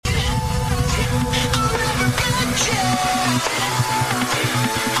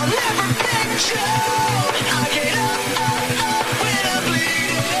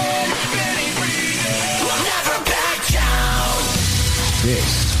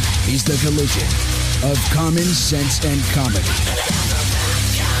He's the collision of common sense and comedy.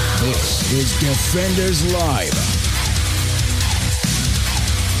 This is Defenders Live.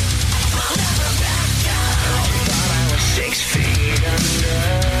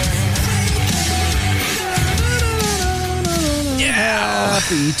 Yeah.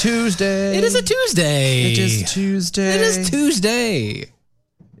 Happy Tuesday. It is a Tuesday. It is Tuesday. It is Tuesday.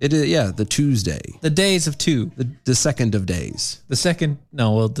 It is, yeah, the Tuesday. The days of two. The second of days. The second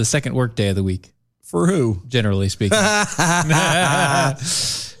work day of the week. For who? Generally speaking.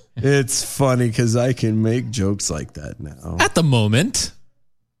 It's funny because I can make jokes like that now. At the moment.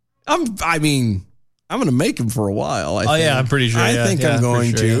 I'm going to make them for a while. I think. Yeah, I'm pretty sure. I think I'm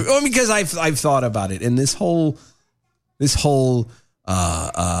going to. Yeah. Well, because I've thought about it, and this whole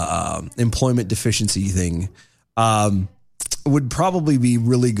employment deficiency thing would probably be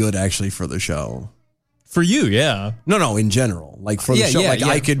really good actually for the show. For you, yeah. No, in general. Like for the show.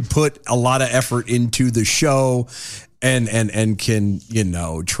 I could put a lot of effort into the show and can,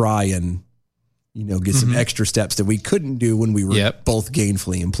 try and, get some extra steps that we couldn't do when we were both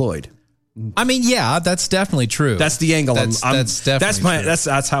gainfully employed. I mean, yeah, that's definitely true. That's the angle. That's definitely true.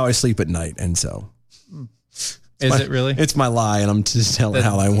 That's how I sleep at night. And so. Is it really? It's my lie, and I'm just telling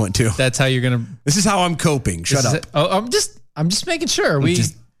how I want to. That's how you're gonna. This is how I'm coping. Shut up. I'm just making sure.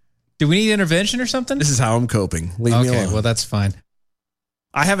 Do we need intervention or something? This is how I'm coping. Leave me alone. Okay, well that's fine.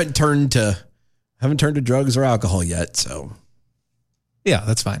 I haven't turned to drugs or alcohol yet, so yeah,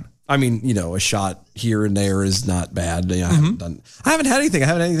 that's fine. I mean, a shot here and there is not bad. I haven't had anything. I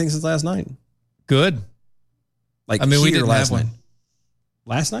haven't had anything since last night. Good. We didn't have one.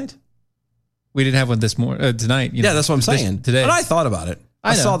 Last night? We didn't have one this morning, tonight. Yeah, that's what I'm saying. Today. But I thought about it.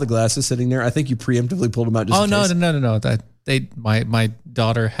 I saw the glasses sitting there. I think you preemptively pulled them out just in case. No. My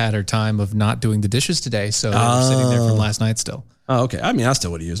daughter had her time of not doing the dishes today, so they were sitting there from last night still. Oh, okay. I mean, I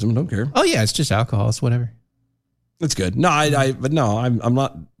still would have used them. Don't care. Oh, yeah, it's just alcohol. It's whatever. It's good. No, I'm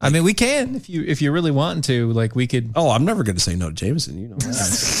not. I mean, we can if you really want to. Like we could. Oh, I'm never going to say no to Jameson.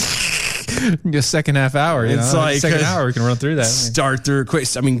 That. Just second half hour. It's like second hour. We can run through that. Start through quick.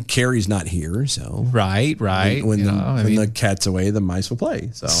 I mean, Carrie's not here, so right. When the cat's away, the mice will play.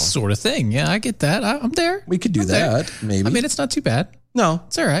 So sort of thing. Yeah, I get that. I'm there. We could do that. There. Maybe. I mean, it's not too bad. No,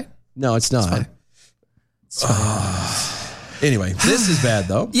 it's all right. No, it's not. It's fine. Anyway, this is bad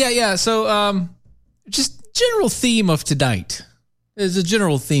though. Yeah. So, just general theme of tonight. There's a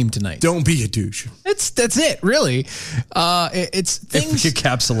general theme tonight. Don't be a douche. That's it, really. It's things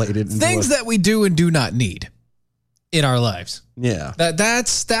encapsulated. Things that we do and do not need in our lives. Yeah.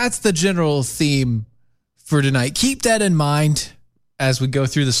 That's the general theme for tonight. Keep that in mind as we go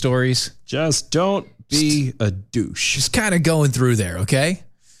through the stories. Just don't be a douche. Just kind of going through there, okay?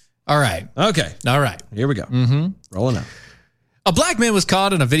 All right. Okay. All right. Here we go. Rolling out. A black man was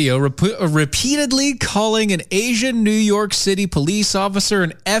caught in a video repeatedly calling an Asian New York City police officer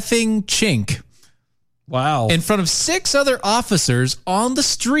an effing chink. Wow. In front of 6 other officers on the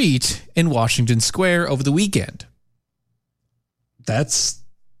street in Washington Square over the weekend. That's...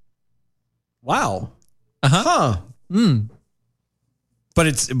 Wow. Uh-huh. Huh.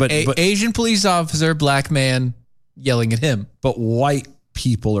 But Asian police officer, black man yelling at him. But white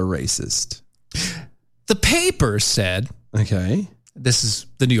people are racist. The paper said... Okay. This is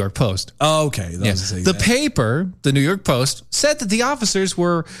the New York Post. Oh, okay. The paper, the New York Post, said that the officers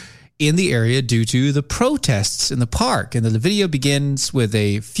were in the area due to the protests in the park. And the video begins with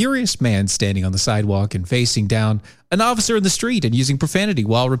a furious man standing on the sidewalk and facing down an officer in the street and using profanity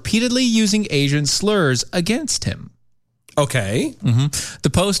while repeatedly using Asian slurs against him. Okay. The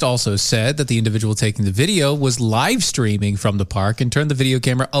Post also said that the individual taking the video was live streaming from the park and turned the video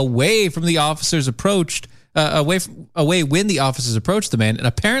camera away from the officers away when the officers approached the man and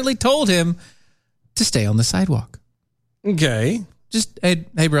apparently told him to stay on the sidewalk. Okay. Just,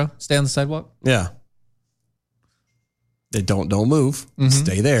 hey bro, stay on the sidewalk. Yeah. They don't move.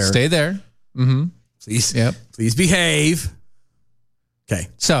 Stay there. Stay there. Please behave. Okay.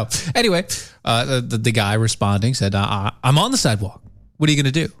 So anyway, the guy responding said, I'm on the sidewalk. What are you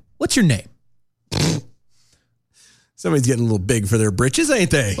going to do? What's your name? Somebody's getting a little big for their britches,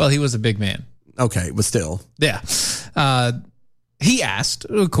 ain't they? Well, he was a big man. Okay, but still. Yeah. He asked,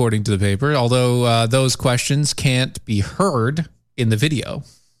 according to the paper, although those questions can't be heard in the video.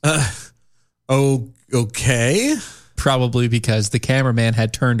 Okay. Probably because the cameraman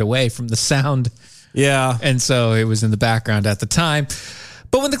had turned away from the sound. Yeah. And so it was in the background at the time.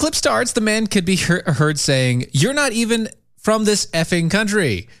 But when the clip starts, the man could be heard saying, "You're not even from this effing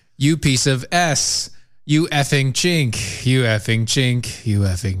country, you piece of S. You effing chink, you effing chink, you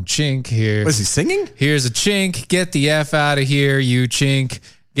effing chink." Here. Was he singing? Here's a chink. Get the F out of here, you chink.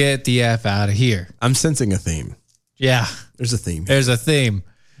 Get the F out of here. I'm sensing a theme. Yeah. There's a theme. There's a theme.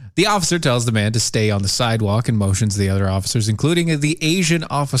 The officer tells the man to stay on the sidewalk and motions the other officers, including the Asian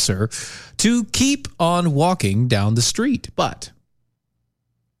officer, to keep on walking down the street. But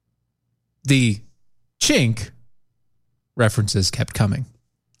the chink references kept coming.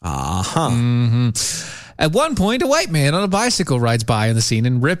 At one point, a white man on a bicycle rides by on the scene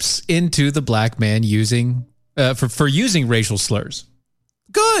and rips into the black man using racial slurs.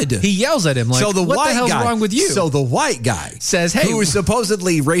 Good. He yells at him like, so the what the hell's wrong with you? So the white guy says, hey. Who was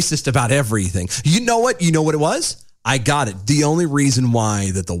supposedly racist about everything. You know what? You know what it was? I got it. The only reason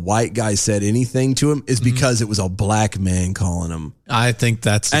why that the white guy said anything to him is because it was a black man calling him. I think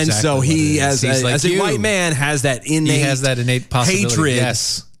that's exactly and so he, as a white man, has that innate hatred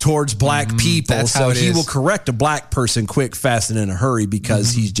towards black people. That's so he will correct a black person quick, fast, and in a hurry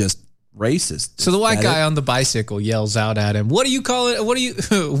because he's just racist. So the white guy on the bicycle yells out at him, why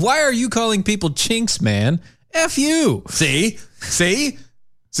are you calling people chinks, man? F you. See?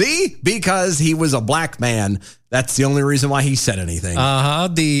 Because he was a black man. That's the only reason why he said anything.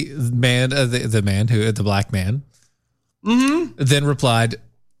 The black man, then replied,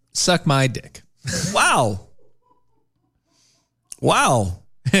 suck my dick. Wow.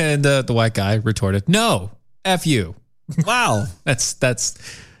 And the white guy retorted, no, F you. Wow. That's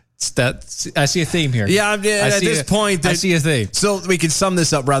I see a theme here. Yeah, at this point, I see a theme. So we can sum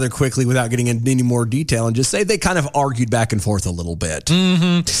this up rather quickly without getting into any more detail and just say they kind of argued back and forth a little bit.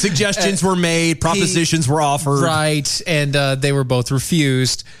 Suggestions were made, propositions were offered. Right, and they were both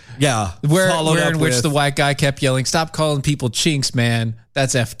refused. Yeah. Which the white guy kept yelling, stop calling people chinks, man.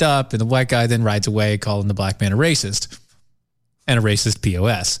 That's effed up. And the white guy then rides away calling the black man a racist. And a racist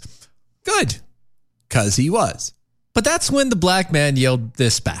POS. Good. Because he was. But that's when the black man yelled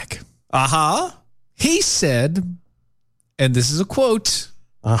this back. He said, and this is a quote,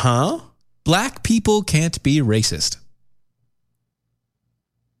 black people can't be racist.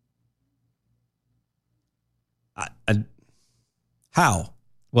 How?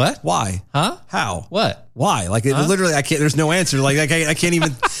 What? Why? Huh? How? What? Why? Like literally, I can't. There's no answer. Like I can't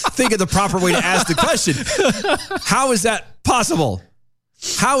even think of the proper way to ask the question. How is that possible?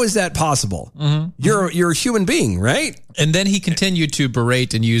 How is that possible? You're a human being, right? And then he continued to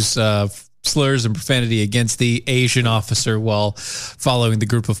berate and use slurs and profanity against the Asian officer while following the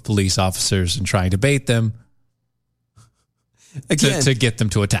group of police officers and trying to bait them to get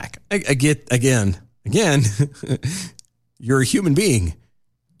them to attack. Again, you're a human being.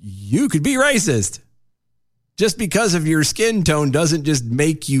 You could be racist. Just because of your skin tone doesn't just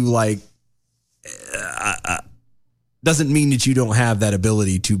make you like... doesn't mean that you don't have that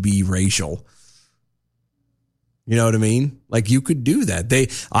ability to be racial. You know what I mean? Like you could do that.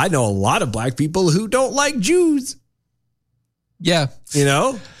 I know a lot of black people who don't like Jews. Yeah. You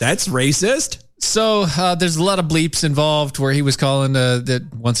know, that's racist. So there's a lot of bleeps involved where he was calling that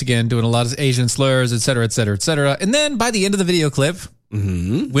once again, doing a lot of Asian slurs, et cetera, et cetera, et cetera. And then by the end of the video clip,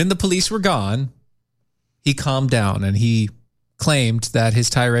 when the police were gone, he calmed down and he claimed that his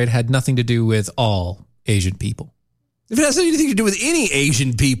tirade had nothing to do with all Asian people. If it has anything to do with any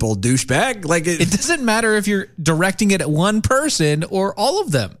Asian people, douchebag, like it doesn't matter if you're directing it at one person or all of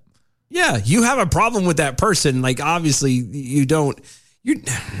them. Yeah, you have a problem with that person. Like obviously you don't.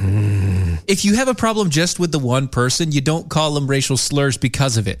 If you have a problem just with the one person, you don't call them racial slurs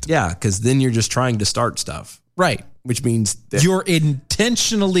because of it. Yeah, because then you're just trying to start stuff, right? Which means you're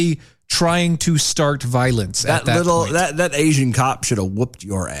intentionally trying to start violence. That Asian cop should have whooped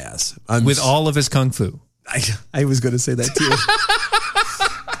your ass with all of his kung fu. I was going to say that too.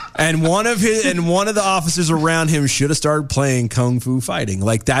 And one of the officers around him should have started playing kung fu fighting.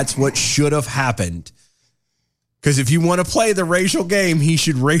 Like that's what should have happened. Because if you want to play the racial game, he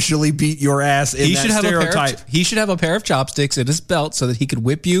should racially beat your ass in that stereotype. He should have a pair of chopsticks in his belt so that he could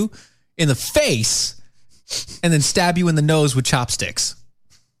whip you in the face and then stab you in the nose with chopsticks.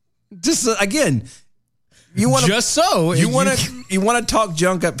 Just again, you want to talk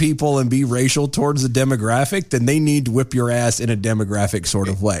junk at people and be racial towards the demographic, then they need to whip your ass in a demographic sort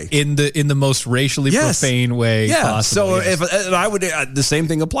of way, in the most racially profane way possible. So if I would, the same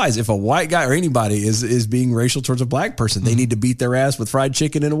thing applies. If a white guy or anybody is being racial towards a black person, they need to beat their ass with fried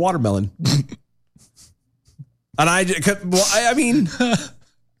chicken and a watermelon. And I mean.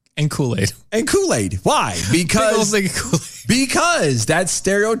 And Kool-Aid. Why? Because that's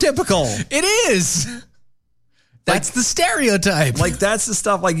stereotypical. It is. That's the stereotype. Like that's the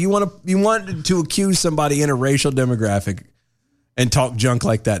stuff. Like you want to accuse somebody in a racial demographic and talk junk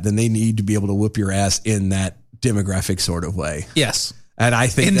like that, then they need to be able to whip your ass in that demographic sort of way. Yes. And I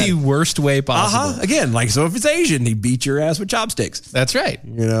think in the worst way possible. Again, like, so if it's Asian, he beat your ass with chopsticks. That's right.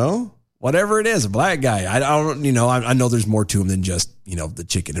 You know, whatever it is, a black guy. I don't, you know, I know there's more to him than just, you know, the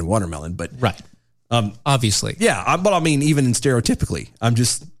chicken and watermelon, but right. Obviously. Yeah. But I mean, even in stereotypically,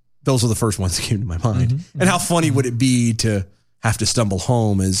 those are the first ones that came to my mind. Mm-hmm. And how funny would it be to have to stumble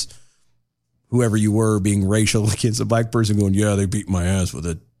home as whoever you were being racial against a black person going, yeah, they beat my ass with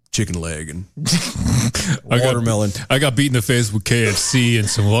a chicken leg and watermelon. I got beat in the face with KFC and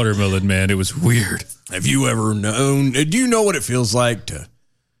some watermelon, man. It was weird. Have you ever known, do you know what it feels like to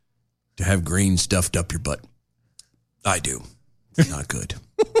have green stuffed up your butt? I do. It's not good.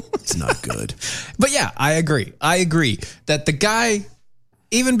 It's not good. But yeah, I agree that the guy,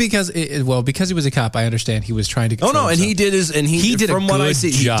 even because he was a cop, I understand he was trying to control himself. And he did from what I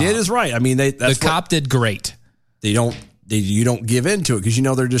see, job. He did his right. I mean, the cop did great. You don't give into it because you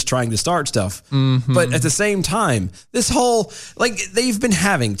know they're just trying to start stuff. Mm-hmm. But at the same time, this whole, like, they've been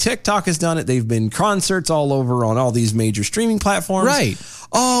having, TikTok has done it. They've been concerts all over on all these major streaming platforms. Right.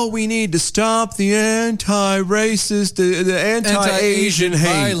 Oh, we need to stop the anti-racist, the anti-Asian hate.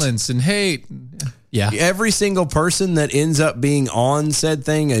 Violence and hate. Yeah. Every single person that ends up being on said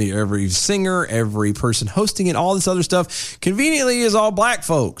thing, every singer, every person hosting it, all this other stuff, conveniently is all black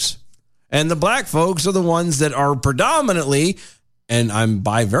folks. And the black folks are the ones that are predominantly, and I'm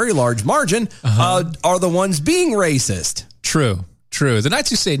by very large margin, are the ones being racist. True. The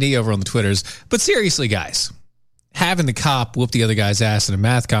Knights Who Say Knee over on the Twitters. But seriously, guys, having the cop whoop the other guy's ass in a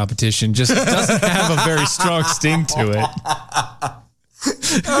math competition just doesn't have a very strong sting to it.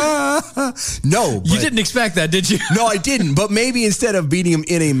 No. You didn't expect that, did you? No, I didn't. But maybe instead of beating him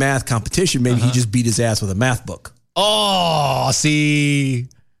in a math competition, maybe he just beat his ass with a math book. Oh, see...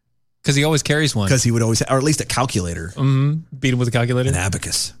 Because he always carries one. Because he would always, or at least a calculator. Mm-hmm. Beat him with a calculator. An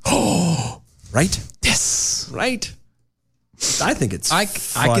abacus. Oh, right? Yes. Right? I think it's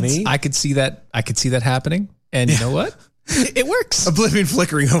funny. I could see that. I could see that happening. And you know what? It works. Oblivion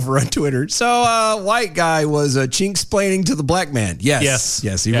flickering over on Twitter. So, white guy was chinksplaining to the black man. Yes, he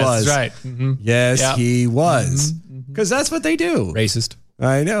was. That's right. Mm-hmm. Yes, he was. Because that's what they do. Racist.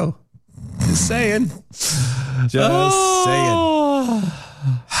 I know. Just saying. Just saying.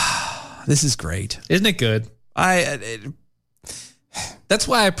 This is great. Isn't it good? That's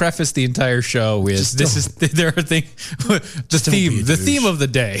why I preface the entire show with the theme of the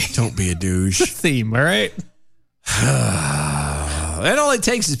day. Don't be a douche. The theme, all right? And all it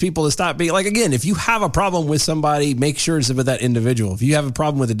takes is people to stop being, like, again, if you have a problem with somebody, make sure it's with that individual. If you have a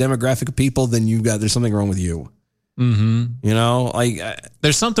problem with a demographic of people, then there's something wrong with you. Mm-hmm. You know, like,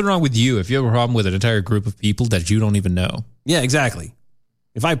 there's something wrong with you if you have a problem with an entire group of people that you don't even know. Yeah, exactly.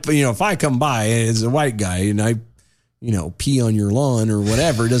 If I come by as a white guy and I, pee on your lawn or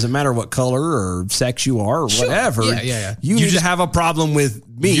whatever, it doesn't matter what color or sex you are or whatever. Yeah. You need to have a problem with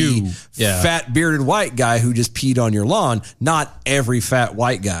me, fat bearded white guy who just peed on your lawn, not every fat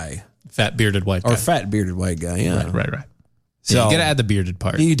white guy. Fat bearded white guy. Or fat bearded white guy, yeah. Right. So you got to add the bearded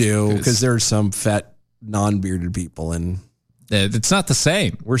part. You do, because there's some fat non-bearded people and it's not the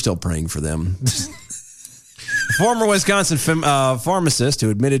same. We're still praying for them. Former Wisconsin pharmacist who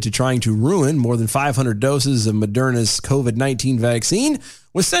admitted to trying to ruin more than 500 doses of Moderna's COVID-19 vaccine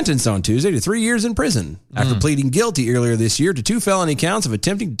was sentenced on Tuesday to 3 years in prison after pleading guilty earlier this year to 2 felony counts of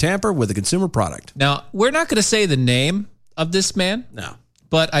attempting to tamper with a consumer product. Now, we're not going to say the name of this man. No.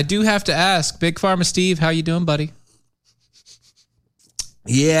 But I do have to ask, Big Pharma Steve, how you doing, buddy?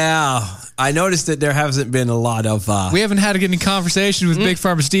 Yeah, I noticed that there hasn't been a lot of... we haven't had any conversation with Big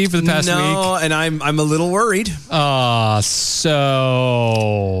Pharma Steve for the past week. No, and I'm a little worried. So...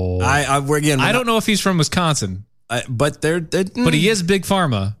 I don't know if he's from Wisconsin. But he is Big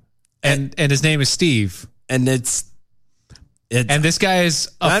Pharma, and his name is Steve. And and this guy is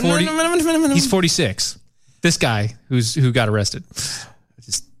 40... He's 46. This guy who got arrested.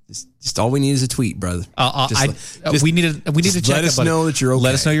 Just all we need is a tweet, brother. We need to check. Let us know that you're okay.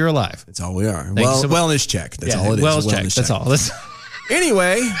 Let us know you're alive. That's all we are. Wellness check. That's all it is. Wellness check. That's all.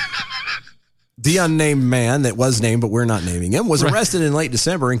 Anyway, the unnamed man that was named, but we're not naming him, was arrested in late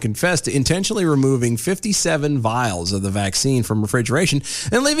December and confessed to intentionally removing 57 vials of the vaccine from refrigeration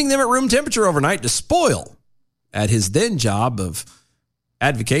and leaving them at room temperature overnight to spoil at his then job of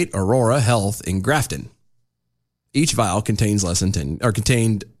Advocate Aurora Health in Grafton. Each vial contained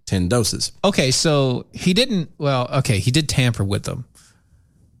 10 doses. Okay, so he did tamper with them.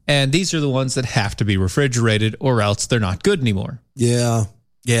 And these are the ones that have to be refrigerated or else they're not good anymore. Yeah.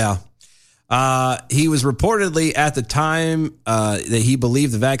 He was reportedly at the time that he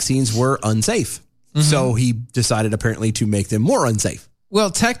believed the vaccines were unsafe. Mm-hmm. So he decided apparently to make them more unsafe.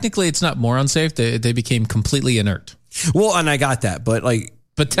 Well, technically it's not more unsafe. They became completely inert. Well, and I got that, but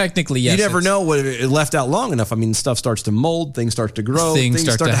technically, yes. You never know what it left out long enough. I mean, stuff starts to mold, things start to grow, things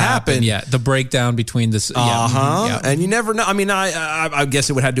start to happen. Yeah, the breakdown between this. And you never know. I mean, I guess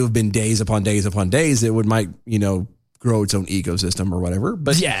it would have to have been days upon days upon days. It might grow its own ecosystem or whatever.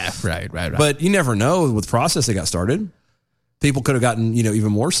 But yeah, right. But you never know with the process that got started. People could have gotten,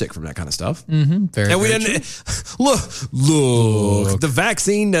 even more sick from that kind of stuff. Mm-hmm. Very, and we very didn't look. The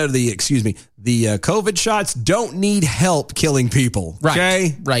vaccine, the COVID shots don't need help killing people. Right.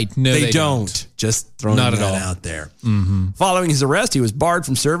 Okay? Right. No, they don't. Just throwing that out there. Mm-hmm. Following his arrest, he was barred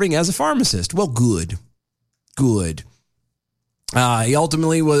from serving as a pharmacist. Well, good. He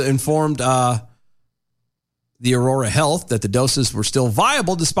ultimately was informed the Aurora Health that the doses were still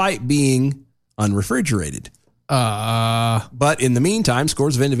viable despite being unrefrigerated. But in the meantime,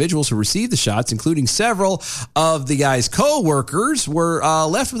 scores of individuals who received the shots, including several of the guy's co-workers, were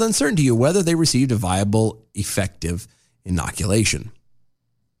left with uncertainty of whether they received a viable, effective inoculation.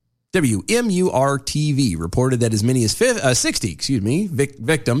 WMUR-TV reported that as many as 60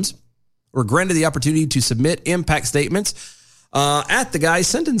 victims were granted the opportunity to submit impact statements at the guy's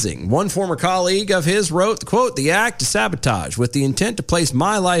sentencing. One former colleague of his wrote, quote, "The act of sabotage with the intent to place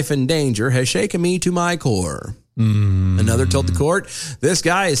my life in danger has shaken me to my core." Another told the court, "This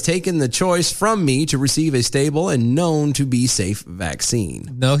guy has taken the choice from me to receive a stable and known to be safe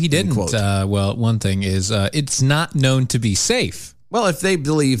vaccine." No, he didn't. Well, one thing is it's not known to be safe. Well, if they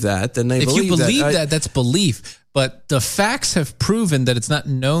believe that, then if you believe that, that's belief. But the facts have proven that it's not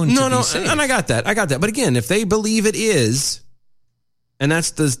known to be safe. And I got that. But again, if they believe it is, and that's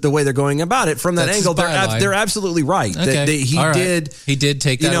the way they're going about it, from that angle, they're absolutely right. Okay. He did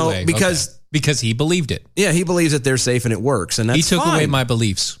take that away. Because he believed it. Yeah, he believes that they're safe and it works. And that's He took away my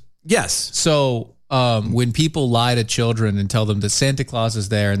beliefs. Yes. So when people lie to children and tell them that Santa Claus is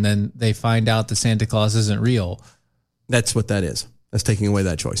there and then they find out that Santa Claus isn't real. That's what that is. That's taking away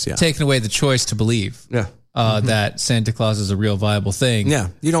that choice, yeah. Taking away the choice to believe. Yeah. That Santa Claus is a real viable thing. Yeah.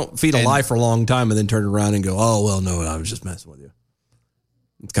 You don't feed a lie for a long time and then turn around and go, "Oh, well, no, I was just messing with you."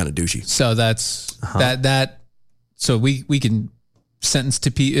 It's kind of douchey. So that's that. So we can sentence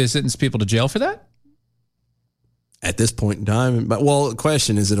people to jail for that at this point in time. But the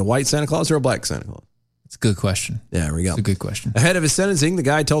question is: it a white Santa Claus or a black Santa Claus? It's a good question. Yeah, there we go. It's a good question. Ahead of his sentencing, the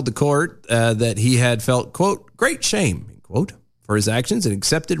guy told the court that he had felt, quote, "great shame," quote, for his actions and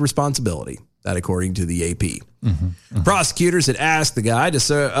accepted responsibility. That according to the AP. Prosecutors had asked the guy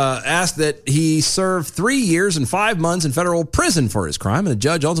to ask that he serve 3 years and 5 months in federal prison for his crime, and the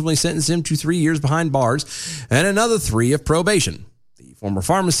judge ultimately sentenced him to 3 years behind bars and another 3 of probation. The former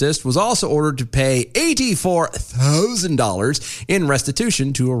pharmacist was also ordered to pay $84,000 in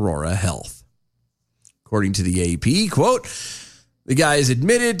restitution to Aurora Health. According to the AP, quote, "The guy is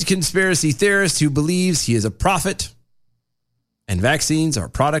admitted conspiracy theorist who believes he is a prophet and vaccines are a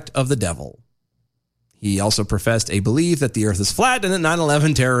product of the devil. He also professed a belief that the earth is flat and that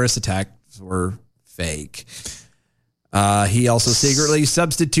 9/11 terrorist attacks were fake. He also secretly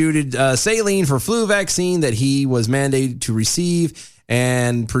substituted saline for flu vaccine that he was mandated to receive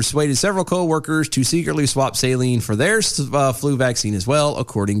and persuaded several co-workers to secretly swap saline for their flu vaccine as well,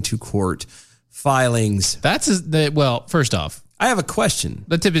 according to court filings." First off, I have a question.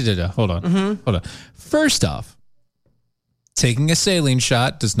 Hold on. First off, taking a saline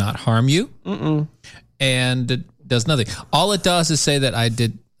shot does not harm you. And it does nothing. All it does is say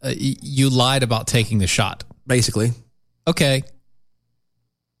that you lied about taking the shot. Basically. Okay.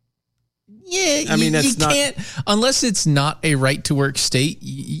 Yeah, I mean, you can't, unless it's not a right to work state,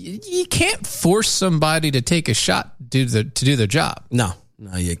 you can't force somebody to take a shot to do their job. No,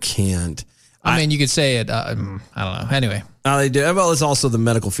 you can't. I mean, you could say it. I don't know. Anyway. They do. Well, it's also the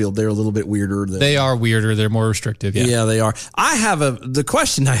medical field. They're a little bit weirder. They are weirder. They're more restrictive. Yeah, they are. The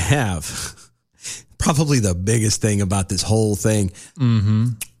question I have, probably the biggest thing about this whole thing.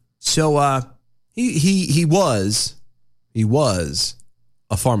 Mm-hmm. So he was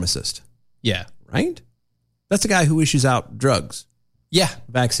a pharmacist. Yeah. Right? That's the guy who issues out drugs. Yeah.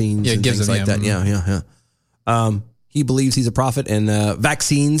 Vaccines and things like that. Yeah. He believes he's a prophet and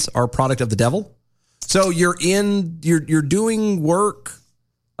vaccines are a product of the devil. So you're doing work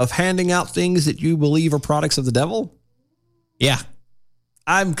of handing out things that you believe are products of the devil? Yeah.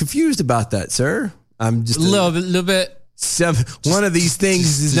 I'm confused about that, sir. I'm just a little bit. One of these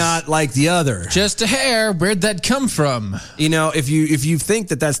things is not like the other. Just a hair. Where'd that come from? If you think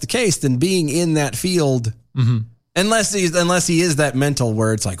that that's the case, then being in that field, unless he is that mental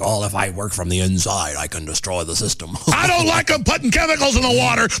where it's like, if I work from the inside, I can destroy the system. I don't like them putting chemicals in the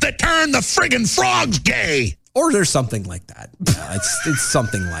water that turn the friggin' frogs gay. Or there's something like that. It's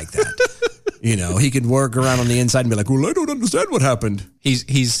something like that. You know, he could work around on the inside and be like, well, I don't understand what happened. He's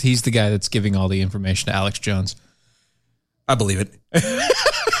the guy that's giving all the information to Alex Jones. I believe it.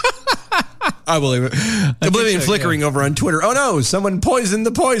 I believe it. Oblivion flickering over on Twitter. Oh no, someone poisoned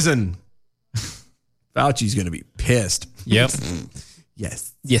the poison. Fauci's going to be pissed. Yep.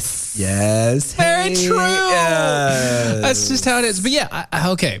 Yes. Very true. Yes. That's just how it is. But yeah,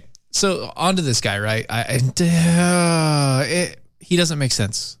 okay. So on to this guy, right? He doesn't make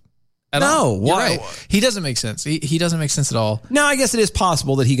sense. No, why? Right. He doesn't make sense. He doesn't make sense at all. No, I guess it is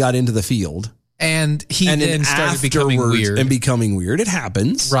possible that he got into the field. And then started becoming weird. It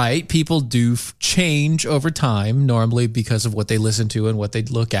happens. Right. People do change over time, normally because of what they listen to and what they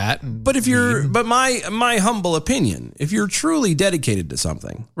look at. But my humble opinion, if you're truly dedicated to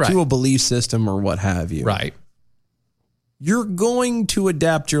something, to a belief system or what have you, right, you're going to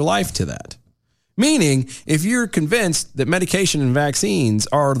adapt your life to that. Meaning, if you're convinced that medication and vaccines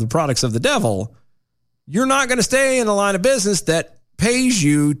are the products of the devil, you're not going to stay in a line of business that pays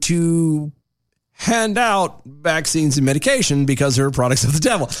you to hand out vaccines and medication because they're products of the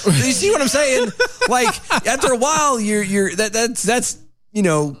devil. You see what I'm saying? Like, after a while,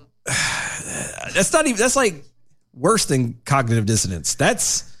 that's like worse than cognitive dissonance.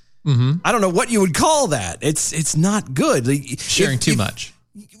 That's, I don't know what you would call that. It's not good. Sharing too much.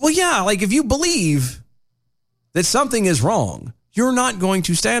 Well, yeah, like if you believe that something is wrong, you're not going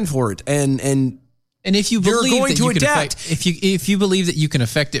to stand for it. And if you believe that you can adapt, if you believe that you can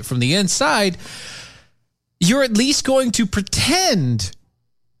affect it from the inside, you're at least going to pretend,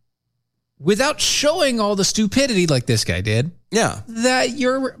 without showing all the stupidity like this guy did, that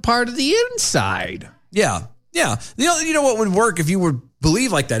you're part of the inside. Yeah. You know what would work if you would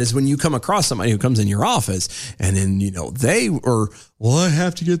believe like that is when you come across somebody who comes in your office and then, they are, well, I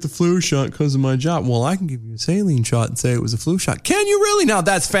have to get the flu shot because of my job. Well, I can give you a saline shot and say it was a flu shot. Can you really? Now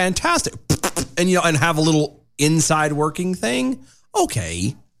that's fantastic. And, and have a little inside working thing.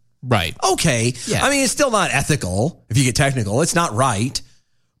 Okay. Right. Okay. Yeah. I mean, it's still not ethical if you get technical. It's not right.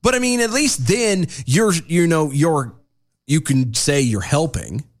 But I mean, at least then you can say you're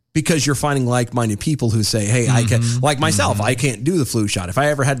helping because you're finding like-minded people who say, hey, I can, like myself, I can't do the flu shot. If I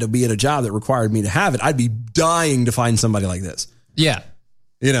ever had to be at a job that required me to have it, I'd be dying to find somebody like this. Yeah.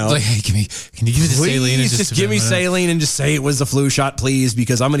 Like, hey, can you give me the saline? And just give me saline and just say it was the flu shot, please,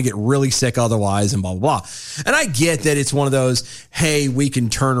 because I'm going to get really sick otherwise and blah, blah, blah. And I get that it's one of those, hey, we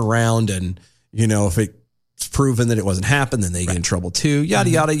can turn around and, if it's proven that it wasn't happened, then they get in trouble too, yada,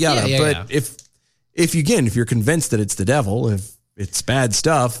 yada, yada. But if you're convinced that it's the devil, if it's bad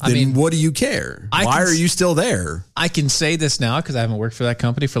stuff, then what do you care? Why are you still there? I can say this now because I haven't worked for that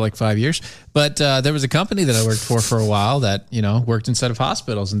company for like 5 years. But there was a company that I worked for a while that, worked inside of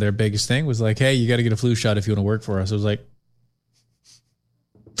hospitals. And their biggest thing was like, hey, you got to get a flu shot if you want to work for us. I was like,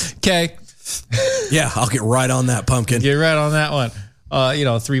 okay. Yeah, I'll get right on that, pumpkin. Get right on that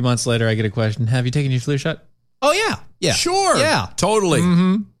one. 3 months later, I get a question. Have you taken your flu shot? Oh, yeah. Yeah. Sure. Yeah. Totally.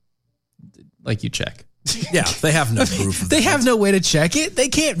 Mm-hmm. Like you check. Yeah, they have no proof of They have no way to check it. They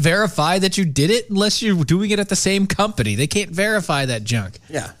can't verify that you did it unless you're doing it at the same company. They can't verify that junk.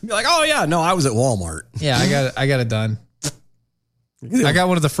 Yeah. You're like, oh, yeah, no, I was at Walmart. Yeah, I got it done. I got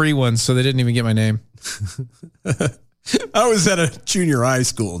one of the free ones, so they didn't even get my name. I was at a junior high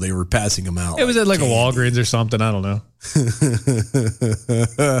school. They were passing them out. It was at like candy. A Walgreens or something. I don't know.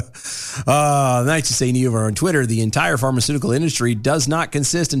 Nice to say, over on Twitter, the entire pharmaceutical industry does not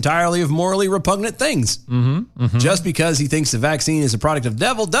consist entirely of morally repugnant things. Just because he thinks the vaccine is a product of the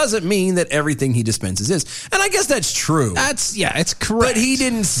devil doesn't mean that everything he dispenses is. And I guess that's true. It's correct. But he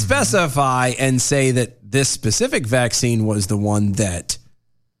didn't specify and say that this specific vaccine was the one that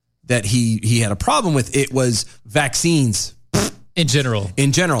he had a problem with. It was vaccines. In general.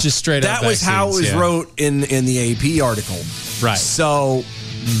 Just straight up That was how it was wrote in the AP article. Right. So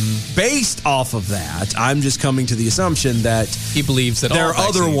based off of that, I'm just coming to the assumption that he believes that there are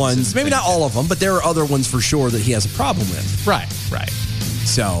other ones, maybe not all of them, but there are other ones for sure that he has a problem with. Right.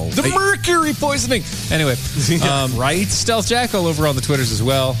 So the mercury poisoning. Anyway, right? Stealth Jackal over on the Twitters as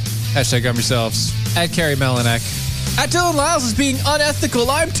well. #Arm yourselves. @Carrie Melinek. @Dylan Lyles is being unethical.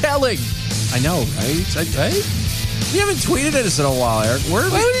 I'm telling. I know, right? We haven't tweeted at us in a while, Eric. Where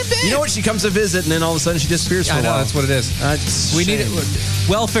have you been? You know what? She comes to visit, and then all of a sudden she disappears for a while. I know, that's what it is. We need it.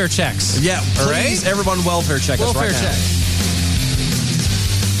 Welfare checks. Yeah, please, everyone, welfare check us right now. Welfare check.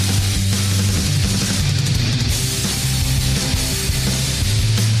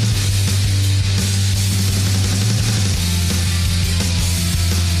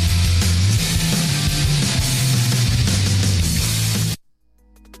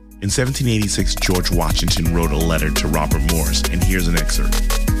 In 1786, George Washington wrote a letter to Robert Morris, and here's an excerpt.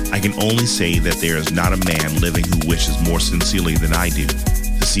 I can only say that there is not a man living who wishes more sincerely than I do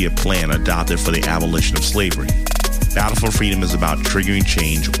to see a plan adopted for the abolition of slavery. Battle for Freedom is about triggering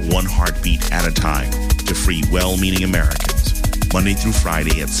change one heartbeat at a time to free well-meaning Americans. Monday through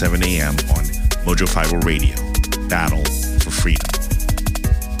Friday at 7 a.m. on Mojo 50 Radio. Battle for Freedom.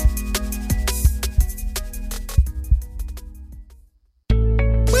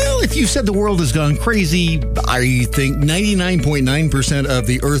 If you said the world has gone crazy, I think 99.9% of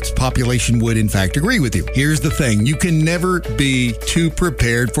the Earth's population would in fact agree with you. Here's the thing. You can never be too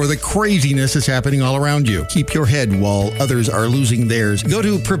prepared for the craziness that's happening all around you. Keep your head while others are losing theirs. Go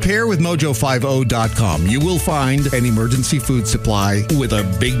to preparewithmojo50.com. You will find an emergency food supply with a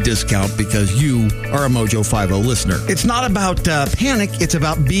big discount because you are a Mojo 50 listener. It's not about panic. It's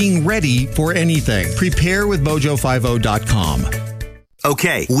about being ready for anything. Preparewithmojo50.com.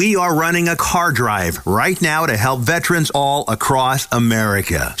 Okay, we are running a car drive right now to help veterans all across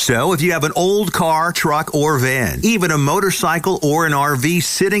America. So if you have an old car, truck, or van, even a motorcycle or an RV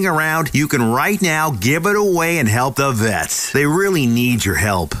sitting around, you can right now give it away and help the vets. They really need your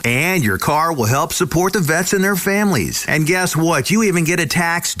help. And your car will help support the vets and their families. And guess what? You even get a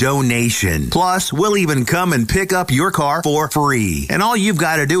tax donation. Plus, we'll even come and pick up your car for free. And all you've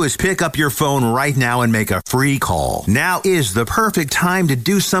got to do is pick up your phone right now and make a free call. Now is the perfect time to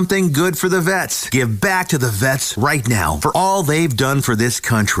do something good for the vets. Give back to the vets right now for all they've done for this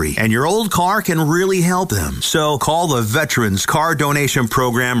country. And your old car can really help them. So call the Veterans Car Donation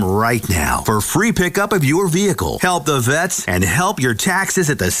Program right now for free pickup of your vehicle. Help the vets and help your taxes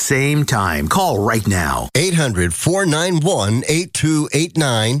at the same time. Call right now.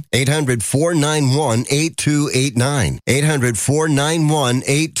 800-491-8289. 800-491-8289.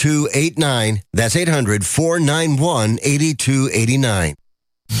 800-491-8289. That's 800-491-8289.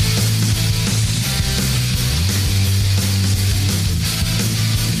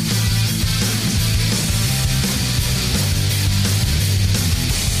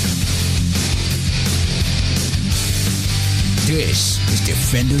 This is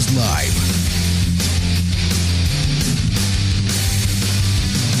Defenders Live.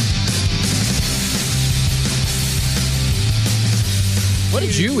 What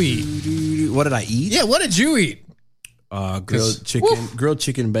did you eat? What did I eat? Yeah, what did you eat? Grilled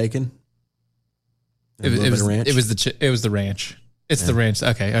chicken, bacon. It was the ranch. It's the ranch.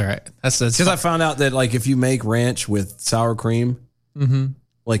 Okay, all right. That's because I found out that like if you make ranch with sour cream,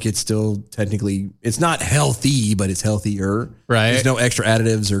 like it's still technically it's not healthy, but it's healthier. Right. There's no extra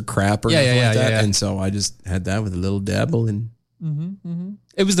additives or crap or anything like that. Yeah. And so I just had that with a little dabble and.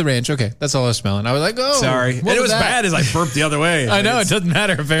 It was the ranch. Okay, that's all I was smelling. I was like, oh, sorry. And it was bad as I burped the other way. I know it doesn't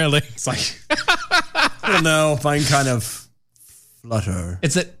matter. Apparently, it's like I don't know if I can kind of flutter.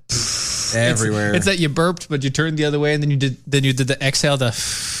 It's that everywhere. It's that you burped, but you turned the other way, and then you did the exhale.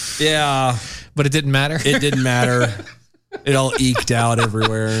 Yeah, but it didn't matter. It didn't matter. It all eked out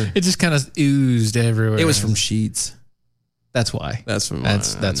everywhere. It just kind of oozed everywhere. It was from sheets. That's why. That's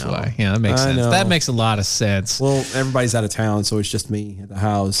why. Yeah, that makes sense. That makes a lot of sense. Well, everybody's out of town, so it's just me at the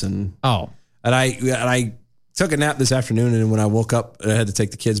house, and I took a nap this afternoon, and when I woke up, I had to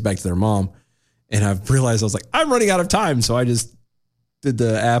take the kids back to their mom, and I realized I was like, I'm running out of time, so I just did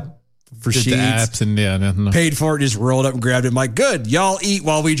the app for sheets, the apps, and paid for it, just rolled up and grabbed it. I'm like, good, y'all eat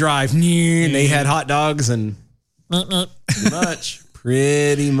while we drive. And they had hot dogs and pretty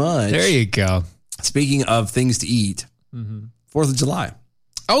much. There you go. Speaking of things to eat. 4th of July.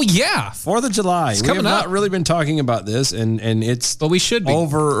 Oh yeah, 4th of July. It's we coming have up. not really been talking about this, and it's but we should be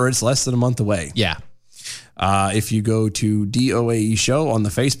over, or it's less than a month away. Yeah. If you go to DOAE Show on the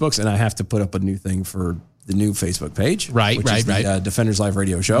Facebooks, and I have to put up a new thing for the new Facebook page, right? The Defenders Live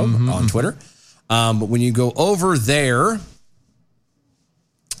Radio Show on Twitter. But when you go over there,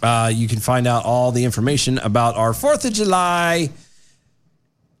 you can find out all the information about our 4th of July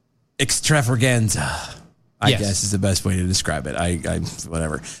extravaganza. I guess is the best way to describe it. I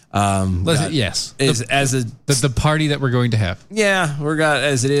whatever. Yes. The party that we're going to have. Yeah,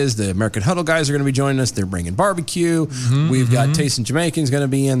 as it is. The American Huddle guys are going to be joining us. They're bringing barbecue. We've got Tasting Jamaicans going to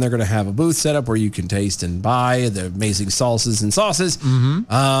be in. They're going to have a booth set up where you can taste and buy the amazing salsas and sauces.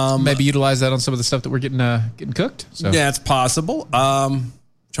 Maybe utilize that on some of the stuff that we're getting cooked. So. Yeah, it's possible. Trying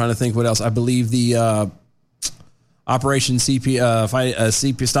to think what else. I believe the Operation Stop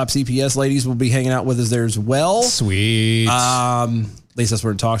CPS ladies will be hanging out with us there as well. Sweet. At least that's what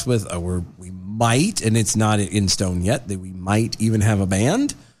it talks with. We might, and it's not in stone yet, that we might even have a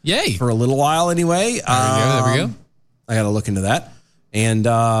band. Yay. For a little while anyway. There we go. I got to look into that.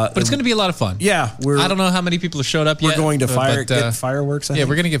 But it's going to be a lot of fun. Yeah. I don't know how many people have showed up yet. We're going to get fireworks, I think.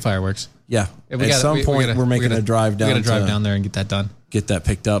 We're going to get fireworks. Yeah. At some point, we're making a drive down. We're going to drive down there and get that done. Get that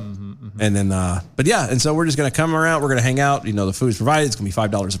picked up. And then, but yeah, and so we're just going to come around. We're going to hang out. The food's provided. It's going to be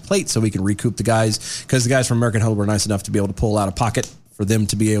 $5 a plate so we can recoup the guys, because the guys from American Huddle were nice enough to be able to pull out of pocket for them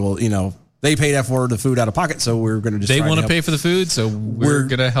to be able, they paid for the food out of pocket. So we're going to just, they want to pay for the food. So we're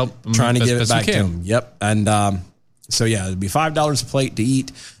going to help them trying to give it back to them. Yep. And, so yeah, it'd be $5 a plate to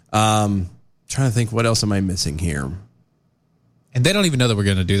eat. Trying to think, what else am I missing here? And they don't even know that we're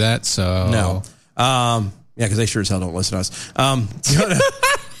going to do that. So no. Yeah, because they sure as hell don't listen to us.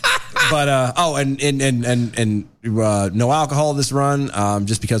 But no alcohol this run,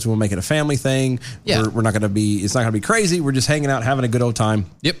 just because we'll make it a family thing. Yeah. We're not going to be. It's not going to be crazy. We're just hanging out, having a good old time.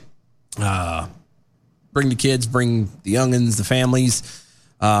 Yep. Bring the kids, bring the youngins, the families.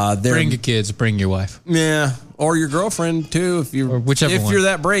 Bring your kids, bring your wife. Yeah, or your girlfriend too, if you're you're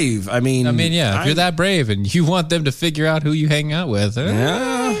that brave. I mean, if you're that brave and you want them to figure out who you hang out with.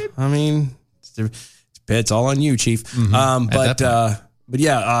 Yeah, I mean, it's all on you, Chief. But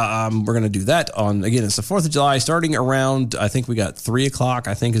yeah, we're gonna do that on, again, it's the 4th of July, starting around, I think we got 3:00.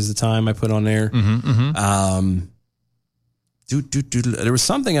 I think is the time I put on there. There was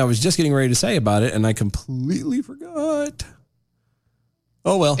something I was just getting ready to say about it, and I completely forgot.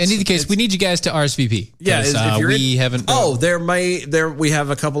 Oh well. In either case, we need you guys to RSVP. Yeah, if we haven't. We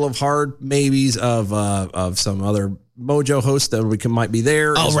have a couple of hard maybes of some other Mojo hosts that might be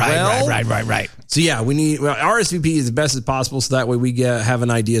there. Right. So yeah, we need RSVP as best as possible, so that way we have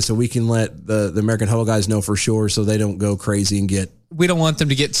an idea, so we can let the American Huddle guys know for sure, so they don't go crazy and get. We don't want them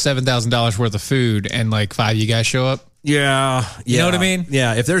to get $7,000 worth of food and like 5 of you guys show up. Yeah, you know what I mean.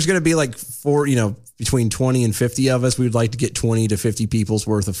 Yeah, if there's going to be like 4, between 20 and 50 of us, we would like to get 20 to 50 people's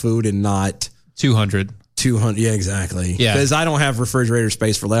worth of food and not 200. Yeah, exactly. Yeah. Because I don't have refrigerator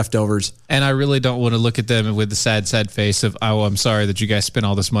space for leftovers. And I really don't want to look at them with the sad face of, oh, I'm sorry that you guys spent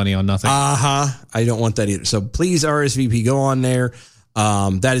all this money on nothing. I don't want that either. So please RSVP, go on there.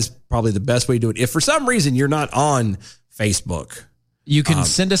 That is probably the best way to do it. If for some reason you're not on Facebook, you can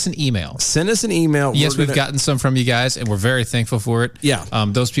send us an email. Yes, we've gotten some from you guys, and we're very thankful for it. Yeah.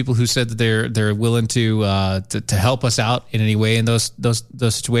 Those people who said that they're willing to help us out in any way in those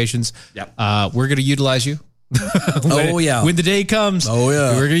situations. Yep. We're going to utilize you. When the day comes.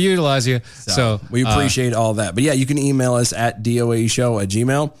 We're going to utilize you. So we appreciate all that. But yeah, you can email us at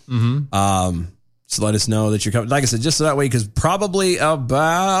doashow@gmail.com. Mm-hmm. So let us know that you're coming. Like I said, just so that way, because probably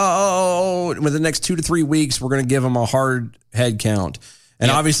about within the next 2 to 3 weeks, we're going to give them a hard head count. And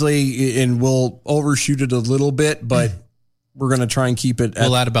obviously, we'll overshoot it a little bit, but we're going to try and keep it.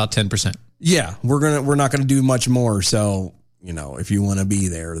 We'll add about 10%. Yeah, we're not going to do much more. So, if you want to be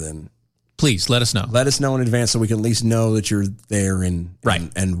there, then please let us know. Let us know in advance so we can at least know that you're there and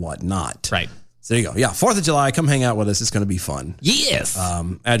whatnot. Right. So there you go. Yeah, 4th of July, come hang out with us. It's going to be fun. Yes.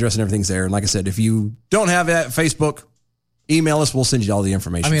 Address and everything's there. And like I said, if you don't have that Facebook, email us. We'll send you all the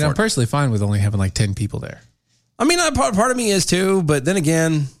information. I'm personally fine with only having like 10 people there. I mean, part of me is too, but then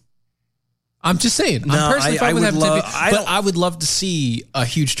again, I'm just saying. No, I'm personally fine with having 10 people. But I would love to see a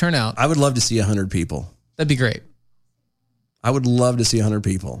huge turnout. I would love to see 100 people. That'd be great. I would love to see 100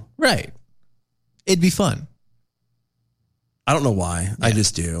 people. Right. It'd be fun. I don't know why. Yeah. I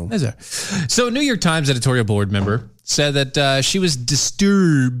just do. So a New York Times editorial board member said that she was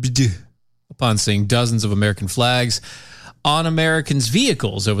disturbed upon seeing dozens of American flags on Americans'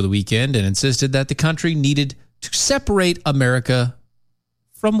 vehicles over the weekend and insisted that the country needed to separate America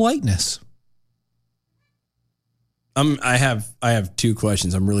from whiteness. I have 2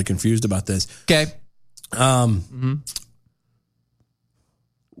 questions. I'm really confused about this. Okay.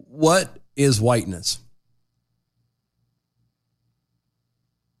 What is whiteness?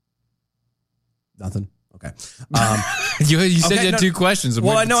 Nothing. Okay. You said you had 2 questions.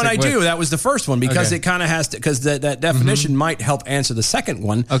 Well, I know, and I do. That was the first one because it kind of has to, because that definition might help answer the second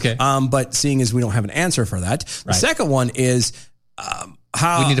one. Okay. But seeing as we don't have an answer for that, the second one is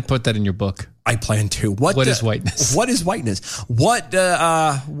how we need to put that in your book. I plan to. What is whiteness? What is whiteness? What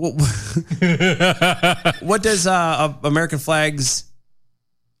does American flags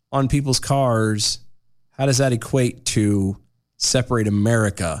on people's cars? How does that equate to separate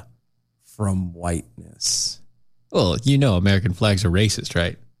America from whiteness? Well, American flags are racist,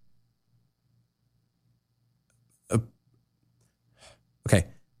 right? Okay.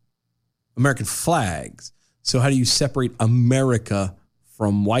 American flags. So how do you separate America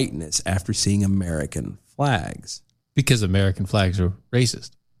from whiteness after seeing American flags? Because American flags are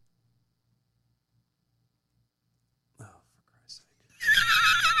racist. Oh, for Christ's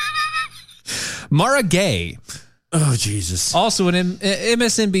sake. Mara Gay Oh, Jesus. Also, an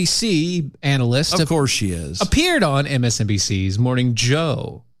MSNBC analyst. Of course she is. Appeared on MSNBC's Morning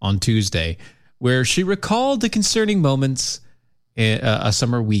Joe on Tuesday, where she recalled the concerning moments in a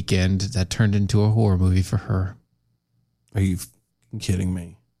summer weekend that turned into a horror movie for her. Are you kidding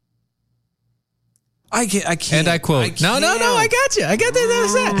me? I can't. And I quote. No, I got you. I got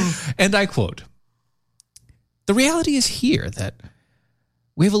that. And I quote. The reality is here that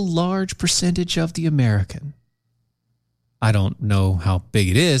we have a large percentage of the American. I don't know how big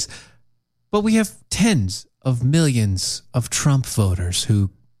it is, but we have tens of millions of Trump voters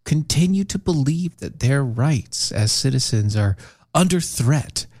who continue to believe that their rights as citizens are under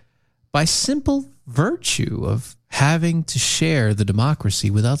threat by simple virtue of having to share the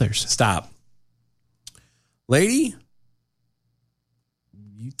democracy with others. Stop. Lady,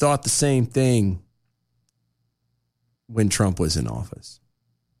 you thought the same thing when Trump was in office.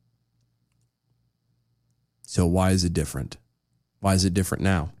 So why is it different? Why is it different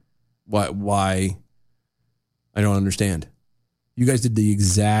now? Why? I don't understand. You guys did the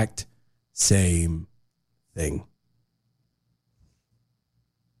exact same thing.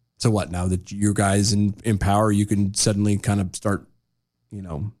 So what? Now that you guys in power, you can suddenly kind of start,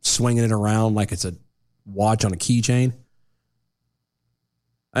 swinging it around like it's a watch on a keychain.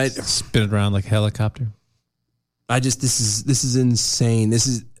 Spin it around like a helicopter. This is insane.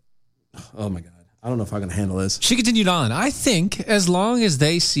 Oh my God. I don't know if I can handle this. She continued on. I think as long as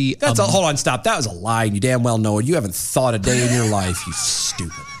they see... Hold on, stop. That was a lie. You damn well know it. You haven't thought a day in your life, you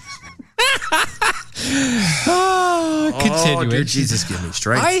stupid. Continuing. Dear Jesus, give me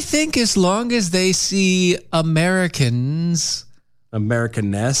strength. I think as long as they see Americanness.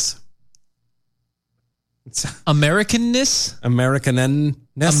 Americanness.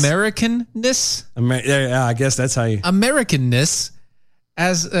 Yeah, I guess that's how you... Americanness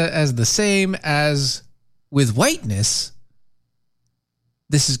as the same as with whiteness.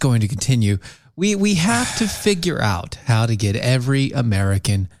 This is going to continue. We have to figure out how to get every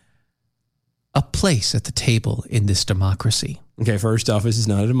American a place at the table in this democracy. Okay, first off, this is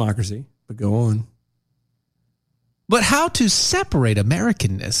not a democracy, but go on. But how to separate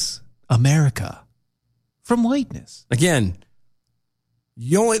Americanness, America, from whiteness? Again,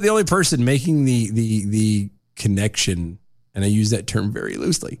 the only person making the connection, and I use that term very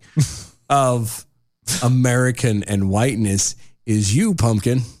loosely, of American and whiteness is you,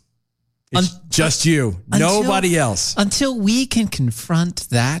 pumpkin. It's just you. Nobody else. Until we can confront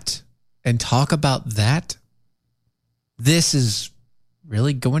that and talk about that, this is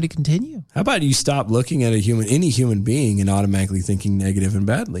really going to continue. How about you stop looking at any human being and automatically thinking negative and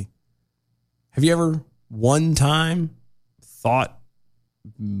badly? Have you ever one time thought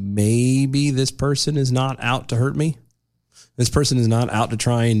maybe this person is not out to hurt me? This person is not out to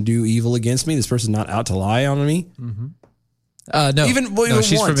try and do evil against me. This person is not out to lie on me. Mm-hmm. No,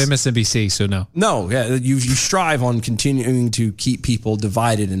 she's once. from MSNBC, so no. No, yeah, you strive on continuing to keep people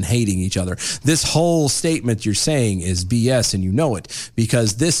divided and hating each other. This whole statement you're saying is BS, and you know it,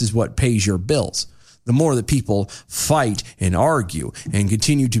 because this is what pays your bills. The more that people fight and argue and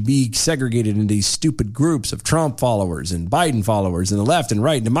continue to be segregated into these stupid groups of Trump followers and Biden followers and the left and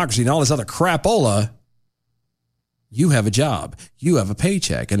right and democracy and all this other crapola, you have a job. You have a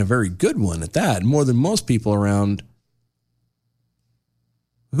paycheck, and a very good one at that, more than most people around.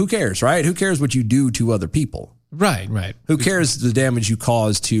 Who cares, right? Who cares what you do to other people? Right. Who cares the damage you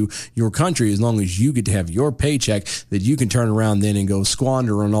cause to your country as long as you get to have your paycheck that you can turn around then and go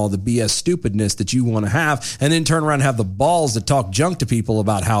squander on all the BS stupidness that you want to have, and then turn around and have the balls to talk junk to people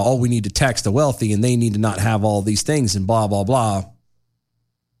about how, we need to tax the wealthy and they need to not have all these things and blah, blah, blah.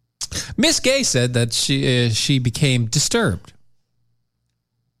 Miss Gay said that she became disturbed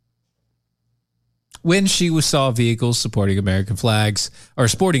when she saw vehicles sporting American flags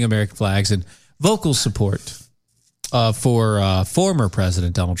and vocal support for former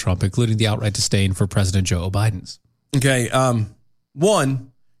President Donald Trump, including the outright disdain for President Joe Biden's. Okay.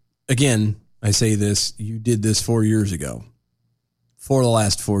 One, again, I say this, you did this 4 years ago. For the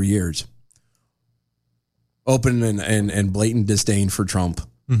last 4 years. Open and blatant disdain for Trump.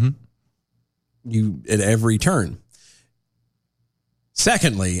 Mm-hmm. You at every turn.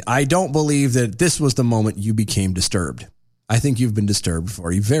 Secondly, I don't believe that this was the moment you became disturbed. I think you've been disturbed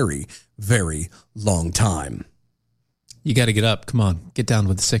for a very, very long time. You got to get up. Come on. Get down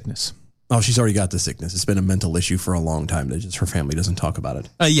with the sickness. Oh, she's already got the sickness. It's been a mental issue for a long time. Just her family doesn't talk about it.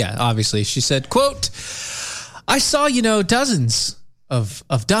 Yeah, obviously. She said, quote, I saw, dozens of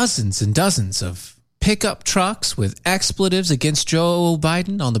dozens and dozens of pickup trucks with expletives against Joe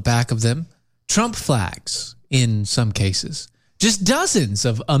Biden on the back of them. Trump flags in some cases. Just dozens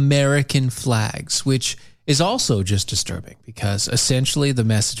of American flags, which is also just disturbing because essentially the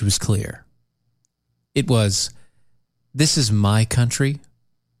message was clear. It was, this is my country.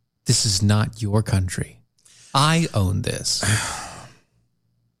 This is not your country. I own this.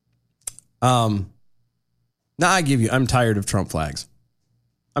 Now I'm tired of Trump flags.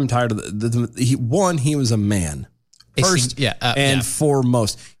 I'm tired of he was a man. First and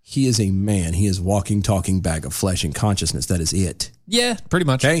foremost, he is a man. He is walking, talking bag of flesh and consciousness. That is it. Yeah, pretty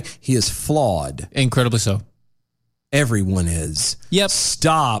much. Okay? He is flawed. Incredibly so. Everyone is. Yep.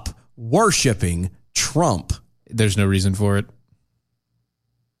 Stop worshiping Trump. There's no reason for it.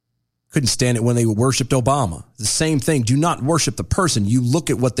 Couldn't stand it when they worshipped Obama. The same thing. Do not worship the person. You look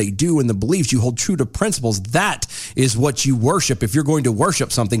at what they do and the beliefs. You hold true to principles. That is what you worship if you're going to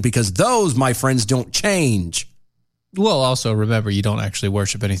worship something, because those, my friends, don't change. Well, also remember, you don't actually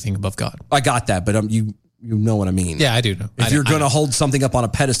worship anything above God. I got that, but you know what I mean. Yeah, I do know. If you're going to hold something up on a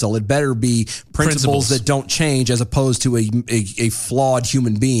pedestal, it better be principles that don't change, as opposed to a flawed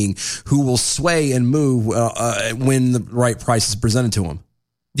human being who will sway and move when the right price is presented to him.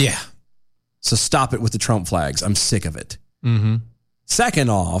 Yeah. So stop it with the Trump flags. I'm sick of it. Mm-hmm. Second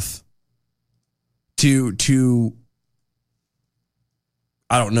off, to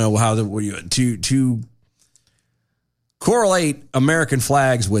I don't know how to correlate American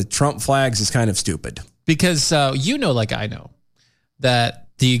flags with Trump flags is kind of stupid. Because like I know, that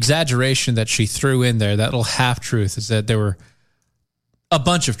the exaggeration that she threw in there, that little half-truth, is that there were a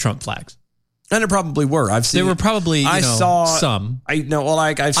bunch of Trump flags. And there probably were. I've seen. There were probably. I saw some. I know. Well,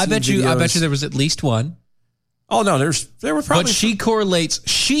 like I've seen. I bet you there was at least one. Oh no, there were probably. But she correlates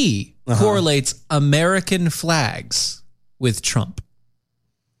American flags with Trump.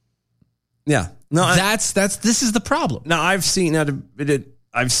 Yeah. No, this is the problem. Now I've seen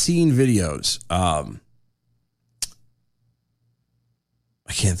videos.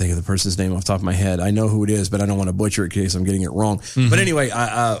 I can't think of the person's name off the top of my head. I know who it is, but I don't want to butcher it in case I'm getting it wrong. Mm-hmm. But anyway,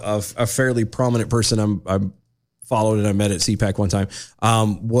 a fairly prominent person I followed and I met at CPAC one time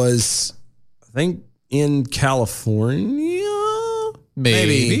was, I think, in California.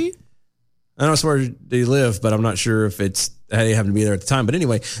 Maybe. I don't know where they live, but I'm not sure if they happened to be there at the time. But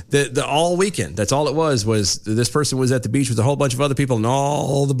anyway, the all weekend, that's all it was this person was at the beach with a whole bunch of other people, and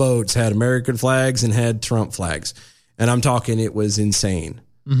all the boats had American flags and had Trump flags. And I'm talking, it was insane.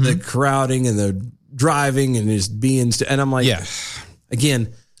 Mm-hmm. The crowding and the driving and just being, and I'm like,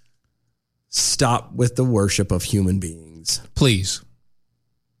 again, stop with the worship of human beings. Please.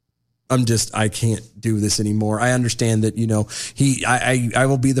 I can't do this anymore. I understand that, I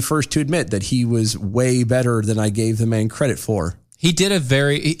will be the first to admit that he was way better than I gave the man credit for. He did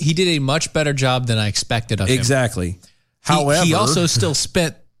a much better job than I expected of him. Exactly. However, he also still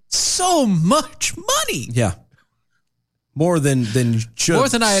spent so much money. Yeah. More than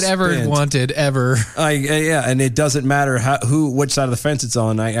I had ever wanted ever. And it doesn't matter which side of the fence it's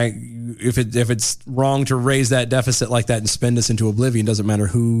on. If it's wrong to raise that deficit like that and spend us into oblivion, doesn't matter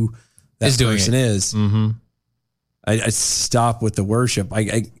who that person is. Mm-hmm. I stop with the worship.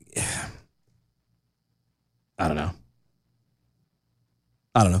 I don't know.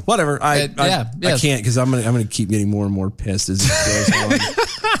 Whatever. I can't, because I'm gonna keep getting more and more pissed as it goes on.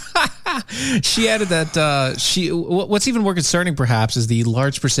 She added that what's even more concerning, perhaps, is the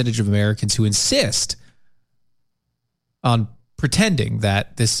large percentage of Americans who insist on pretending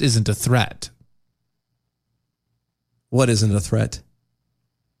that this isn't a threat. What isn't a threat?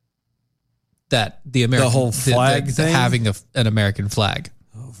 That the whole flag thing? Having an American flag.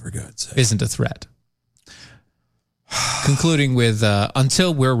 Oh, for God's sake. Isn't a threat. Concluding with,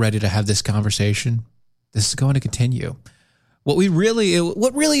 until we're ready to have this conversation, this is going to continue. What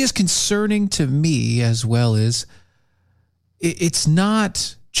really is concerning to me as well is it's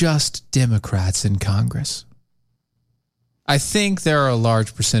not just Democrats in Congress. I think there are a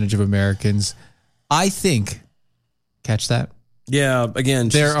large percentage of Americans. Catch that? Yeah, again,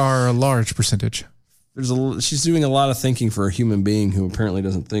 there are a large percentage. She's doing a lot of thinking for a human being who apparently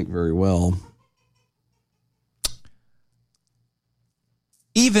doesn't think very well.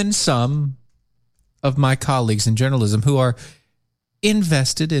 Even some of my colleagues in journalism who are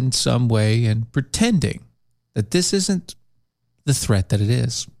invested in some way in pretending that this isn't the threat that it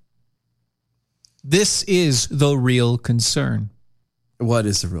is. This is the real concern. What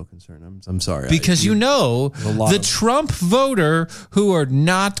is the real concern? I'm sorry. Because the Trump voter who are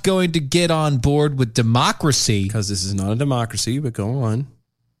not going to get on board with democracy. Because this is not a democracy, but go on.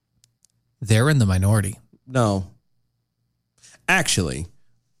 They're in the minority. No. Actually,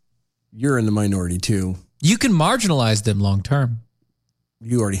 you're in the minority too. You can marginalize them long term.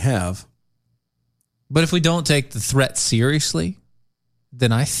 You already have. But if we don't take the threat seriously,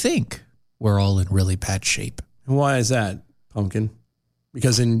 then I think we're all in really bad shape. Why is that, Pumpkin?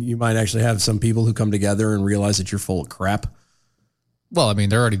 Because then you might actually have some people who come together and realize that you're full of crap. Well, I mean,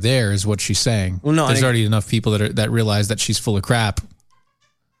 they're already there, is what she's saying. Well, no, there's already enough people that realize that she's full of crap.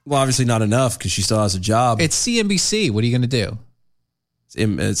 Well, obviously not enough because she still has a job. It's CNBC. What are you going to do? It's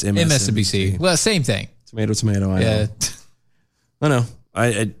MSNBC. Well, same thing. Tomato. I know.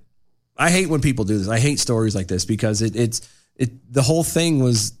 I hate when people do this. I hate stories like this because the whole thing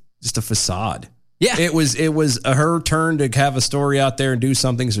was just a facade. Yeah. It was her turn to have a story out there and do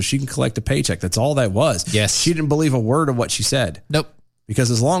something so she can collect a paycheck. That's all that was. Yes. She didn't believe a word of what she said. Nope.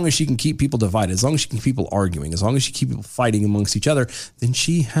 Because as long as she can keep people divided, as long as she can keep people arguing, as long as she keep people fighting amongst each other, then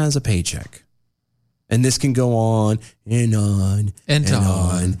she has a paycheck. And this can go on and on and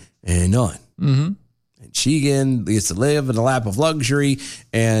on and on. Mm-hmm. And she again gets to live in a lap of luxury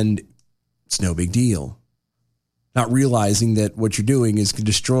and it's no big deal. Not realizing that what you're doing is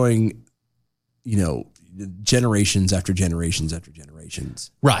destroying, generations after generations after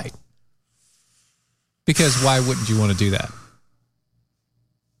generations. Right. Because why wouldn't you want to do that?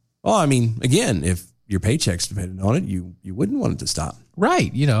 Well, I mean, again, if your paycheck's dependent on it, you wouldn't want it to stop.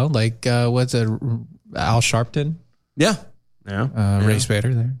 Right. What's it? Al Sharpton? Yeah. Ray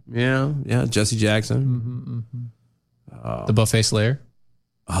Spader there. Yeah. Jesse Jackson. Mm-hmm. The Buffet Slayer.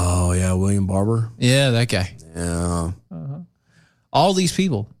 Oh, yeah. William Barber. Yeah, that guy. Yeah. All these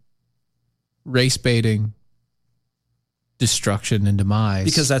people. Race baiting, destruction, and demise.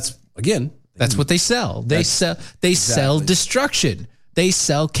 Because that's what they sell. They sell destruction. They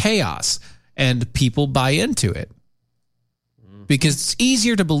sell chaos, and people buy into it. Because it's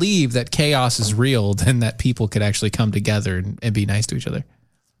easier to believe that chaos is real than that people could actually come together and be nice to each other.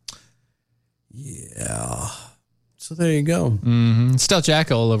 Yeah. So there you go. Mm-hmm. Stealth Jack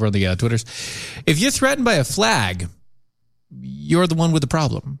all over on the Twitters. If you're threatened by a flag, you're the one with the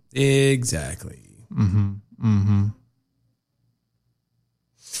problem. Exactly. Mm-hmm. Mm-hmm.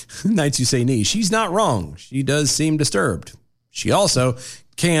 Nights You Say Knee. She's not wrong. She does seem disturbed. She also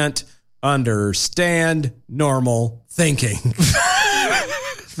can't understand normal thinking.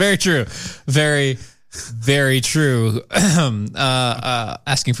 Very true. Very, very true.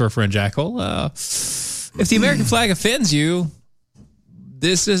 Asking for a friend, Jackal. If the American flag offends you,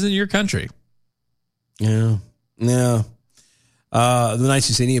 this isn't your country. Yeah. The Nights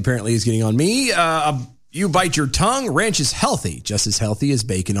You Say Knee apparently is getting on me. You bite your tongue. Ranch is healthy, just as healthy as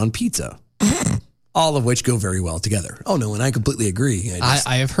bacon on pizza. All of which go very well together. Oh, no, and I completely agree.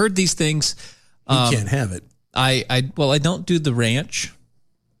 I have heard these things. You can't have it. I don't do the ranch.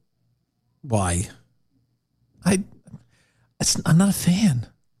 Why? I'm not a fan.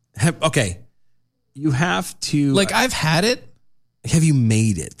 Okay. You have to. I've had it. Have you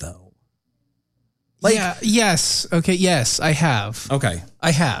made it, though? Yes. Okay. Yes, I have. Okay.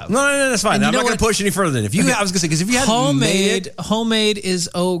 I have. No, that's fine. I'm not going to push any further than if you. Okay. I was going to say because if you had made it, homemade is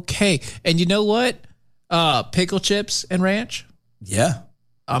okay. And you know what? Pickle chips and ranch. Yeah,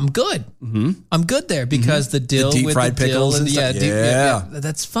 I'm good. Mm-hmm. I'm good there because the dill deep with fried the pickles dill and stuff. Yeah,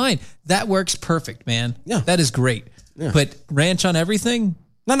 that's fine. That works perfect, man. Yeah, that is great. Yeah. But ranch on everything?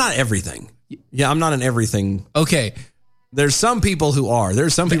 No, not everything. Yeah, I'm not an everything. Okay. There's some people who are.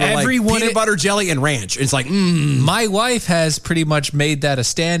 There's some people like peanut butter, jelly, and ranch. It's like, My wife has pretty much made that a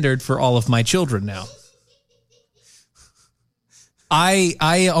standard for all of my children now.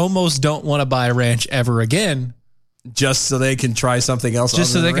 I almost don't want to buy ranch ever again. Just so they can try something else.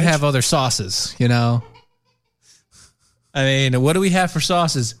 Just so they can have other sauces, I mean, what do we have for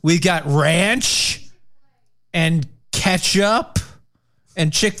sauces? We got ranch and ketchup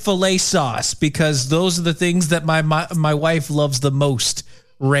and Chick-fil-A sauce because those are the things that my wife loves the most.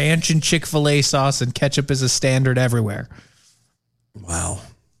 Ranch and Chick-fil-A sauce and ketchup is a standard everywhere. Wow.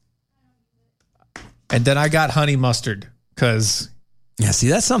 And then I got honey mustard because... Yeah, see,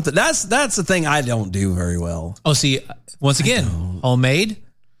 that's something. That's the thing I don't do very well. Oh, see, once again, homemade,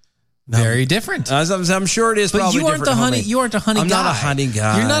 very different. I'm sure it is. But you aren't the honey. You aren't a honey guy. I'm not a honey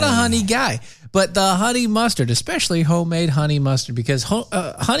guy. You're not a honey guy. But the honey mustard, especially homemade honey mustard, because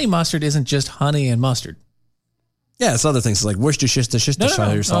honey mustard isn't just honey and mustard. Yeah, it's other things like Worcestershire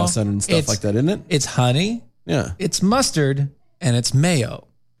sauce and stuff like that, isn't it? It's honey. Yeah. It's mustard and it's mayo.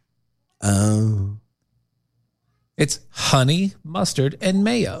 Oh. It's honey, mustard, and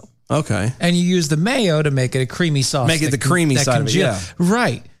mayo. Okay. And you use the mayo to make it a creamy sauce. Make it the creamy side of it, yeah.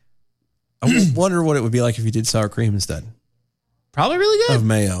 Right. I wonder what it would be like if you did sour cream instead. Probably really good. Of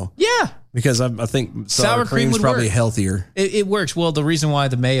mayo. Yeah. Because I think sour cream is probably healthier. It works. Well, the reason why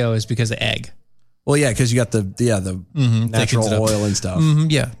the mayo is because of egg. Well, yeah, because you got the natural oil and stuff.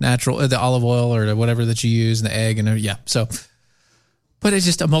 Yeah, natural, the olive oil or whatever that you use, and the egg, and yeah. So But it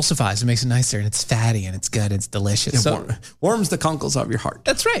just emulsifies. It makes it nicer, and it's fatty, and it's good. It's delicious. It warms the conkles of your heart.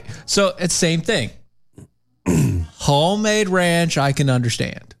 That's right. So it's same thing. Homemade ranch, I can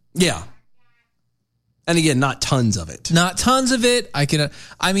understand. Yeah. And again, not tons of it. Not tons of it. I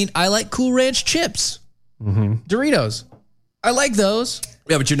like Cool Ranch chips. Doritos. I like those.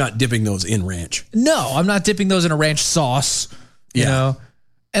 Yeah, but you're not dipping those in ranch. No, I'm not dipping those in a ranch sauce. You know?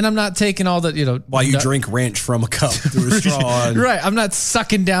 And I'm not taking all the, while you drink ranch from a cup through a straw. Right. I'm not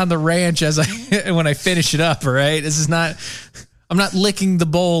sucking down the ranch when I finish it up, right? I'm not licking the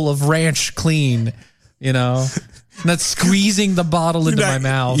bowl of ranch clean, I'm not squeezing the bottle into my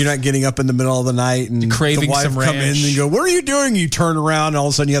mouth. You're not getting up in the middle of the night and craving the wife some come ranch. in and you go, what are you doing? You turn around and all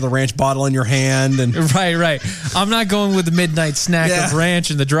of a sudden you have the ranch bottle in your hand. And Right. I'm not going with the midnight snack of ranch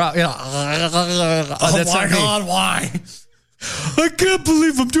and the drop. Oh my God, why? I can't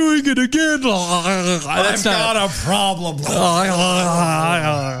believe I'm doing it again. I've got a problem.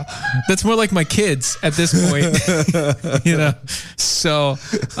 That's more like my kids at this point. So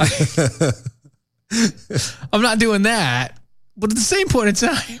I'm not doing that. But at the same point in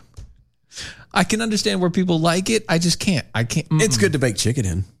time, I can understand where people like it. I just can't. I can't. It's good to bake chicken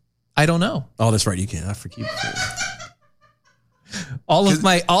in. I don't know. Oh, that's right. You can. I forget. All of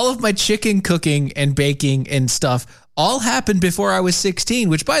my chicken cooking and baking and stuff all happened before I was 16,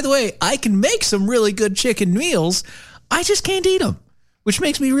 which, by the way, I can make some really good chicken meals. I just can't eat them, which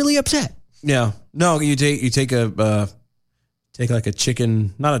makes me really upset. Yeah. No, you take like a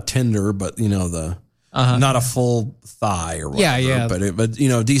chicken, not a tender, but not a full thigh or whatever. Yeah. But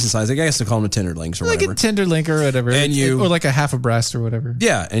decent size. I guess they call them a tenderlings or like whatever. Like a tenderlink or whatever. And or like a half a breast or whatever.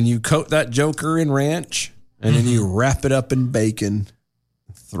 Yeah. And you coat that joker in ranch and then you wrap it up in bacon,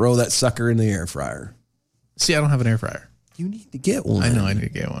 throw that sucker in the air fryer. See, I don't have an air fryer. You need to get one. I know I need to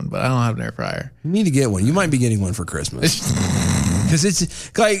get one, but I don't have an air fryer. You need to get one. You might be getting one for Christmas. Because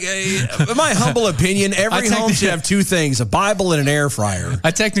it's like, in my humble opinion, every home should have two things, a Bible and an air fryer. I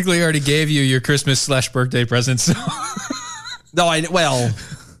technically already gave you your Christmas/birthday presents. So. No,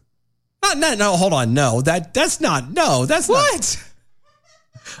 hold on. No, that's not. What?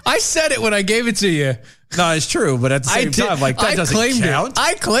 I said it when I gave it to you. No, it's true, but at the same time, that doesn't count.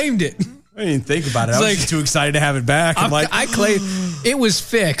 I claimed it. I didn't think about it. I was just too excited to have it back. I claimed it was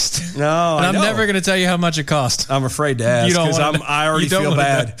fixed. No, and I'm never going to tell you how much it cost. I'm afraid to ask because I already feel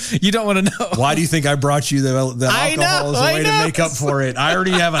bad. You don't want to know. Why do you think I brought you the alcohol as a way to make up for it? I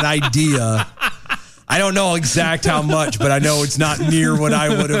already have an idea. I don't know exact how much, but I know it's not near what I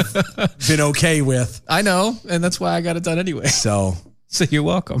would have been okay with. I know, and that's why I got it done anyway. So you're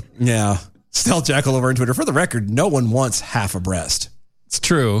welcome. Yeah. Stealth Jackal over on Twitter. For the record, no one wants half a breast. It's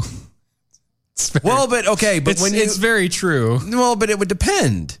true. It's very true. Well, but it would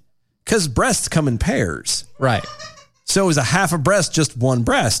depend because breasts come in pairs. Right. So is a half a breast just one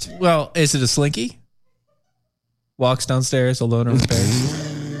breast? Well, is it a slinky? Walks downstairs alone or in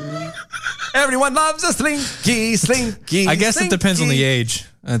pairs? Everyone loves a slinky. I guess it depends on the age.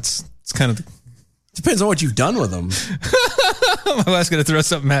 It's kind of... Depends on what you've done with them. My wife's going to throw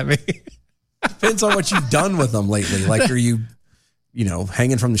something at me. Depends on what you've done with them lately. Like, are you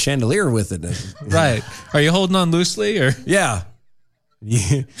hanging from the chandelier with it? Right. Are you holding on loosely or? Yeah.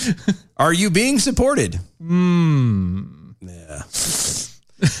 Are you being supported? Yeah.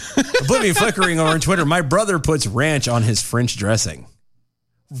 Oblivion Flickering over on Twitter. My brother puts ranch on his French dressing.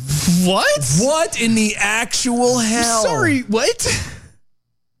 What? What in the actual hell? Sorry, what?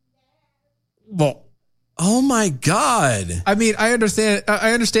 Well, oh my God! I mean, I understand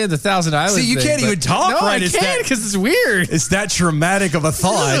the Thousand Islands. See, you can't even talk right. I can't because it's weird. It's that traumatic of a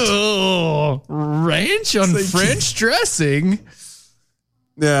thought. Oh, ranch on French dressing.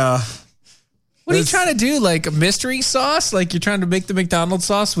 Yeah. What are you trying to do? Like a mystery sauce? Like you're trying to make the McDonald's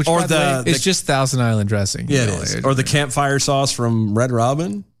sauce, which it's just Thousand Island dressing. Yeah, it is. Or the campfire sauce from Red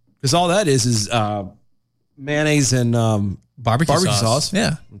Robin, because all that is mayonnaise and barbecue sauce.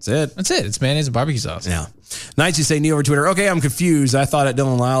 Yeah. That's it. It's mayonnaise and barbecue sauce. Yeah. Nights you say Neil over Twitter. Okay, I'm confused. I thought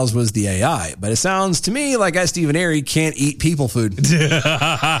Dylan Lyles was the AI, but it sounds to me like Stephen Airy can't eat people food.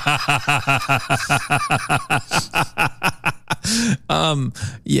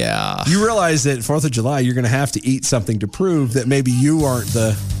 Yeah. You realize that 4th of July, you're going to have to eat something to prove that maybe you aren't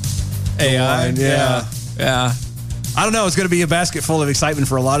the AI. Yeah. I don't know. It's going to be a basket full of excitement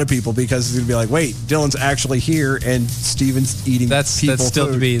for a lot of people because it's going to be like, wait, Dylan's actually here and Steven's eating people food. That's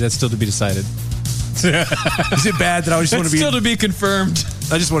still to be decided. Is it bad that I just want to be still to be confirmed?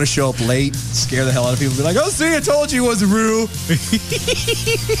 I just want to show up late, scare the hell out of people, be like, "Oh, see, I told you it wasn't real."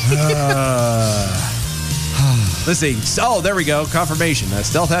 Let's see. Oh, there we go. Confirmation.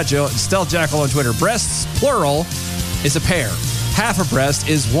 Stealth Jackal on Twitter. Breasts plural is a pair. half a breast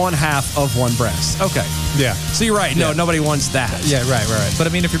is 1/2 of one breast. Okay. Yeah. So you're right. No, nobody wants that. Yeah, right. But I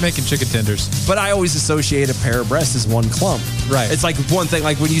mean, if you're making chicken tenders. But I always associate a pair of breasts as one clump. Right. It's like one thing,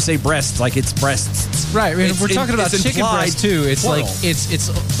 like when you say breasts, like it's breasts. Right. I mean, we're talking about chicken breast too. It's plural. like, it's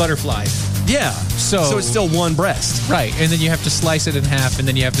butterfly. Yeah. So it's still one breast. Right. And then you have to slice it in half, and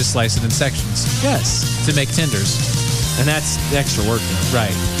then you have to slice it in sections. Yes. To make tenders. And that's the extra work.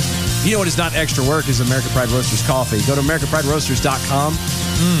 Right. You know what is not extra work is American Pride Roasters coffee. Go to AmericanPrideRoasters.com.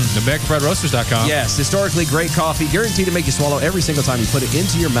 AmericanPrideRoasters.com. Yes, historically great coffee, guaranteed to make you swallow every single time you put it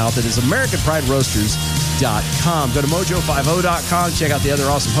into your mouth. It is AmericanPrideRoasters.com. Go to Mojo50.com. Check out the other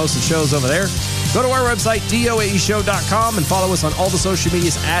awesome hosted shows over there. Go to our website, DOAEshow.com, and follow us on all the social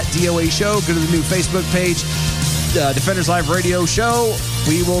medias at DOA Show. Go to the new Facebook page, Defenders Live Radio Show.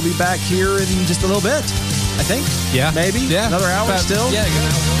 We will be back here in just a little bit, I think. Yeah. Maybe. Yeah. Another hour still. Yeah,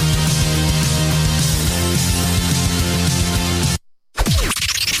 good.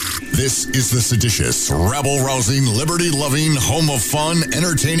 This is the seditious, rabble-rousing, liberty-loving, home of fun,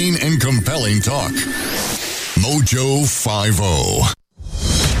 entertaining, and compelling talk. Mojo 50.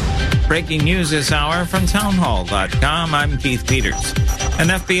 Breaking news this hour from townhall.com. I'm Keith Peters. An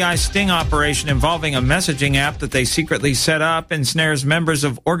FBI sting operation involving a messaging app that they secretly set up ensnares members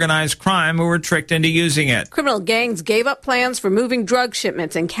of organized crime who were tricked into using it. Criminal gangs gave up plans for moving drug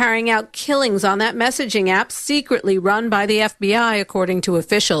shipments and carrying out killings on that messaging app secretly run by the FBI, according to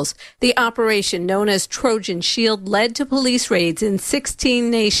officials. The operation, known as Trojan Shield, led to police raids in 16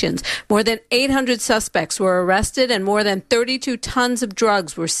 nations. More than 800 suspects were arrested and more than 32 tons of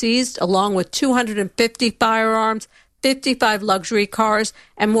drugs were seized, along with 250 firearms, 55 luxury cars,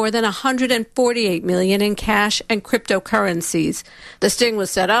 and more than $148 million in cash and cryptocurrencies. The sting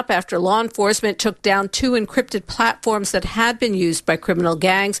was set up after law enforcement took down 2 encrypted platforms that had been used by criminal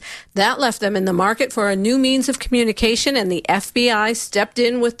gangs. That left them in the market for a new means of communication, and the FBI stepped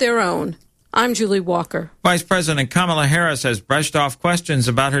in with their own. I'm Julie Walker. Vice President Kamala Harris has brushed off questions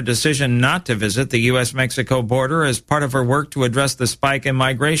about her decision not to visit the U.S.-Mexico border as part of her work to address the spike in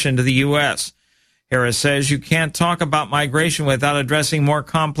migration to the U.S. Harris says you can't talk about migration without addressing more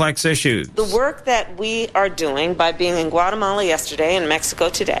complex issues. The work that we are doing by being in Guatemala yesterday and Mexico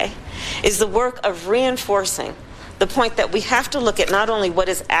today is the work of reinforcing the point that we have to look at not only what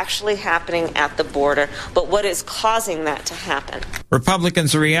is actually happening at the border, but what is causing that to happen.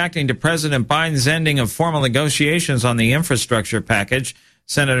 Republicans are reacting to President Biden's ending of formal negotiations on the infrastructure package.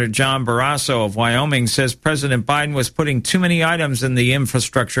 Senator John Barrasso of Wyoming says President Biden was putting too many items in the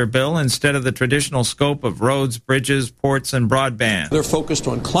infrastructure bill instead of the traditional scope of roads, bridges, ports, and broadband. They're focused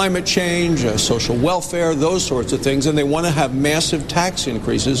on climate change, social welfare, those sorts of things, and they want to have massive tax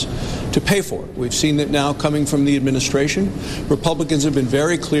increases to pay for it. We've seen it now coming from the administration. Republicans have been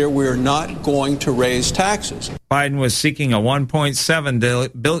very clear we are not going to raise taxes. Biden was seeking a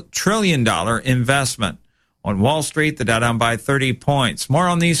 $1.7 trillion investment. On Wall Street, the Dow down by 30 points. More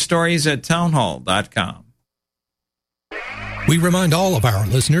on these stories at townhall.com. We remind all of our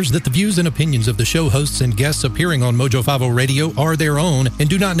listeners that the views and opinions of the show hosts and guests appearing on Mojo 50 Radio are their own and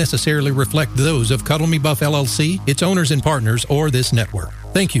do not necessarily reflect those of Cuddle Me Buff LLC, its owners and partners, or this network.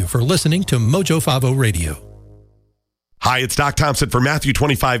 Thank you for listening to Mojo 50 Radio. Hi, it's Doc Thompson for Matthew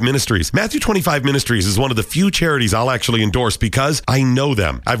 25 Ministries. Matthew 25 Ministries is one of the few charities I'll actually endorse because I know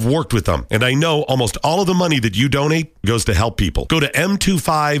them. I've worked with them, and I know almost all of the money that you donate goes to help people. Go to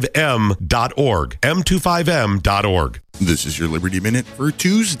m25m.org, m25m.org. This is your Liberty Minute for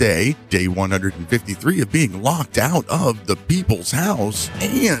Tuesday, day 153 of being locked out of the People's House,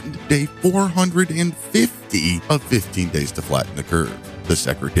 and day 450 of 15 days to flatten the curve. The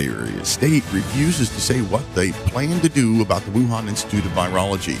Secretary of State refuses to say what they plan to do about the Wuhan Institute of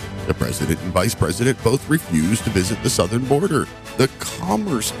Virology. The President and Vice President both refuse to visit the southern border. The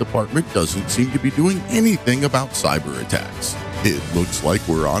Commerce Department doesn't seem to be doing anything about cyber attacks. It looks like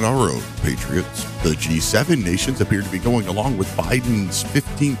we're on our own, Patriots. The G7 nations appear to be going along with Biden's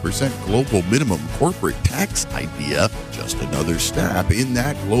 15% global minimum corporate tax idea, just another step in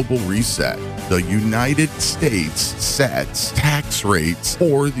that global reset. The United States sets tax rates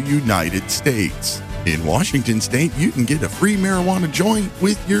for the United States. In Washington State, you can get a free marijuana joint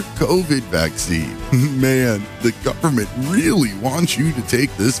with your COVID vaccine. Man, the government really wants you to take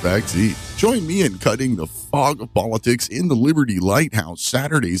this vaccine. Join me in cutting the fog of politics in the Liberty Lighthouse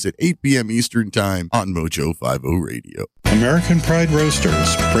Saturdays at 8 p.m. Eastern Time on Mojo 50 Radio. American Pride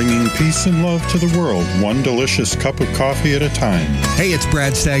Roasters, bringing peace and love to the world, one delicious cup of coffee at a time. Hey, it's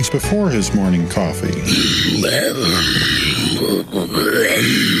Brad Staggs. Before his morning coffee.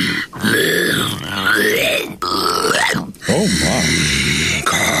 Oh my.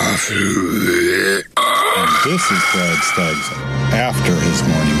 Coffee. This is Brad Staggs after his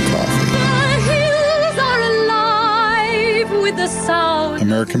morning coffee. The hills are alive with the sound.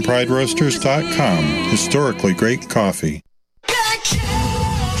 AmericanPrideRoasters.com. Historically great coffee.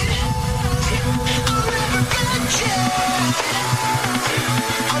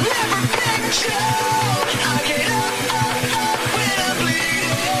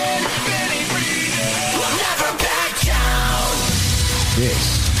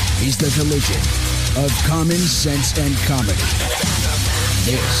 This is the collision of common sense and comedy.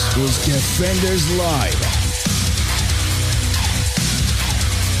 This is Defenders Live.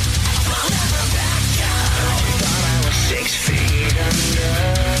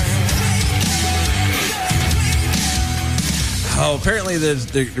 Oh, apparently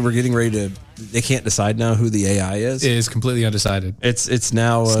we're getting ready to. They can't decide now who the AI is. It is completely undecided. It's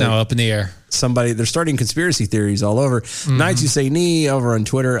now up in the air. They're starting conspiracy theories all over. Nights You Say Knee over on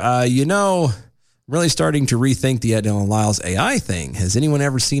Twitter. Really starting to rethink the Ed Dylan Lyles AI thing. Has anyone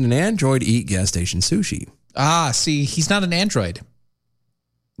ever seen an android eat gas station sushi? See, he's not an android.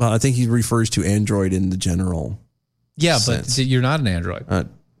 Well, I think he refers to android in the general. Yeah, sense. but you're not an android.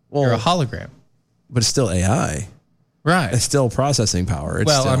 You're a hologram. But it's still AI. Right. It's still processing power. And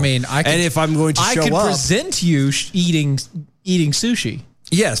if I'm going to show up, present you eating sushi.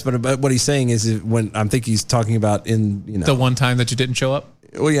 Yes, but what he's saying is I think he's talking about the one time that you didn't show up.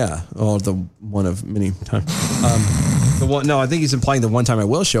 Well, yeah. Oh, the one of many times. I think he's implying the one time I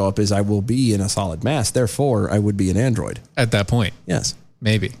will show up is I will be in a solid mass. Therefore, I would be an android at that point. Yes,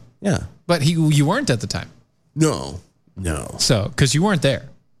 maybe. Yeah, but you weren't at the time. No. So because you weren't there.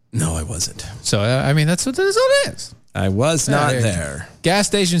 No, I wasn't. So that's what it is. I was not there. Gas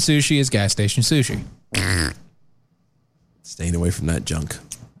station sushi is gas station sushi. Staying away from that junk.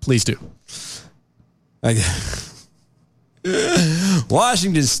 Please do.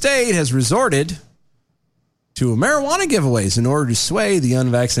 Washington State has resorted to marijuana giveaways in order to sway the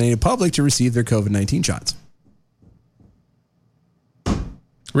unvaccinated public to receive their COVID-19 shots.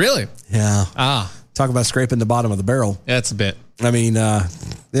 Really? Yeah. Talk about scraping the bottom of the barrel. That's a bit.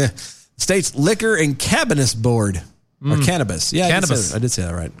 State's Liquor and Cannabis Board. Or cannabis. Yeah, cannabis. I did say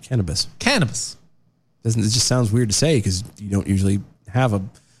that right. Cannabis. It just sounds weird to say because you don't usually have a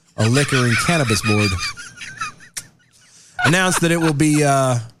liquor and cannabis board. Announced that it will be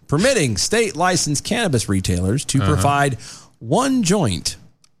permitting state licensed cannabis retailers to provide one joint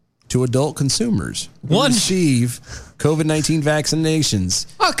to adult consumers who receive COVID-19 vaccinations.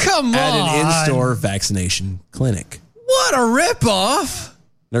 Oh, come on. At an in-store vaccination clinic. What a ripoff.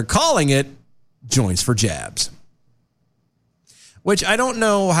 They're calling it Joints for Jabs. Which I don't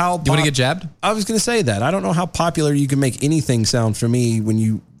know how... You want to get jabbed? I was going to say that. I don't know how popular you can make anything sound for me when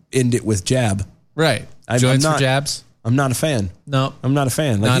you end it with jab. Right. Joints for jabs? I'm not a fan. No. I'm not a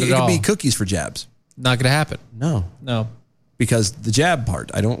fan. Not it at could all. be cookies for jabs. Not going to happen. No. Because the jab part,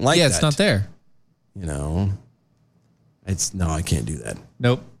 I don't like that. Yeah, it's not there. I can't do that.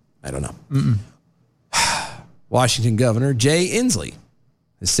 Nope. I don't know. Washington Governor Jay Inslee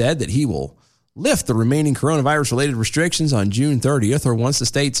has said that he will lift the remaining coronavirus-related restrictions on June 30th or once the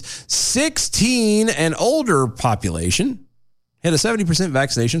state's 16 and older population hit a 70%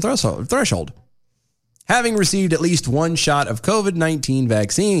 vaccination threshold, having received at least one shot of COVID-19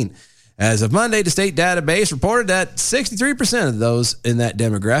 vaccine. As of Monday, the state database reported that 63% of those in that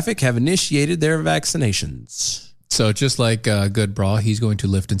demographic have initiated their vaccinations. So just like Good Bra, he's going to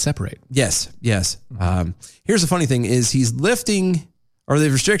lift and separate. Yes. Here's the funny thing is he's lifting the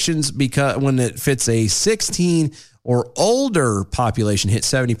restrictions because when it fits a 16 or older population hit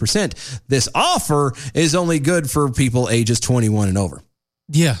 70%, this offer is only good for people ages 21 and over.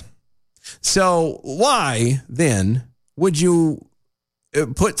 Yeah. So why then would you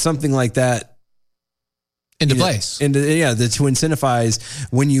put something like that into place? To incentivize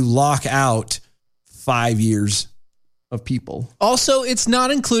when you lock out 5 years of people. Also, it's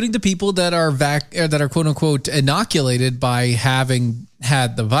not including the people that are quote unquote inoculated by having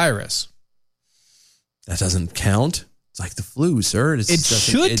had the virus. That doesn't count. It's like the flu, sir. It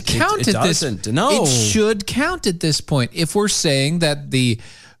should count at this. No, it should count at this point. If we're saying that the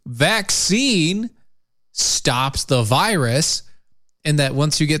vaccine stops the virus, and that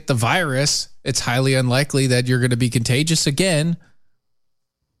once you get the virus, it's highly unlikely that you're going to be contagious again.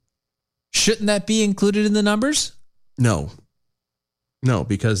 Shouldn't that be included in the numbers? No,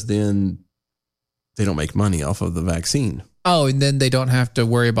 because then they don't make money off of the vaccine. Oh, and then they don't have to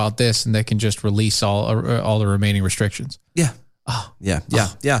worry about this, and they can just release all the remaining restrictions. Yeah. Oh. Yeah.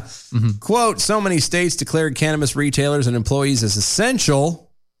 Mm-hmm. Quote, so many states declared cannabis retailers and employees as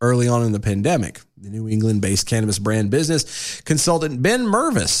essential early on in the pandemic. The New England-based cannabis brand business consultant Ben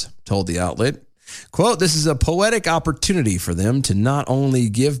Mervis told the outlet, Quote, this is a poetic opportunity for them to not only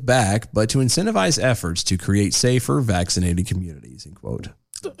give back, but to incentivize efforts to create safer, vaccinated communities, end quote.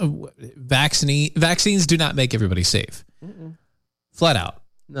 Vaccines do not make everybody safe. Flat out.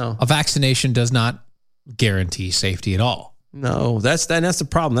 No. A vaccination does not guarantee safety at all. No, that's the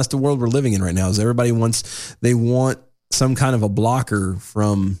problem. That's the world we're living in right now. Is everybody want some kind of a blocker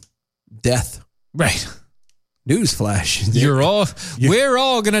from death. Right. Newsflash. We're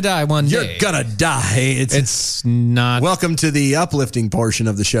all going to die one day. You're going to die. It's not. Welcome to the uplifting portion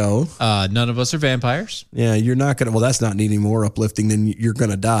of the show. None of us are vampires. Yeah, you're not going to. Well, that's not needing more uplifting than you're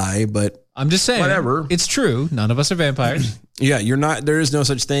going to die, but I'm just saying. Whatever. It's true. None of us are vampires. Yeah, you're not. There is no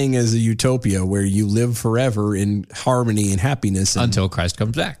such thing as a utopia where you live forever in harmony and happiness until Christ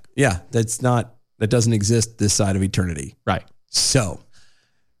comes back. Yeah, that doesn't exist this side of eternity. Right. So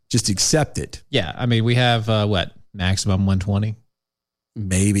just accept it. Yeah. I mean, we have maximum 120?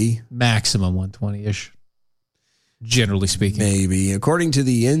 Maybe. Maximum 120-ish. Generally speaking. Maybe. According to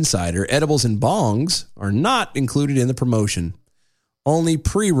the Insider, edibles and bongs are not included in the promotion. Only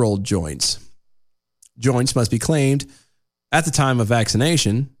pre-rolled joints. Joints must be claimed at the time of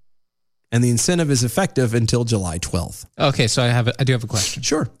vaccination, and the incentive is effective until July 12th. Okay, so I do have a question.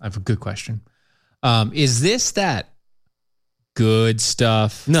 Sure. I have a good question. Is this that good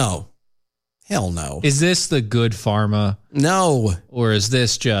stuff? No. Hell no. Is this the good pharma? No. Or is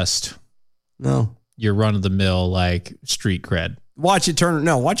this just your run-of-the-mill like street cred? Watch it turn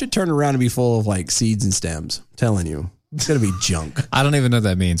around and be full of like seeds and stems. I'm telling you. It's going to be junk. I don't even know what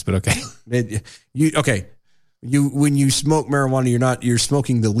that means, but okay. When you smoke marijuana, you're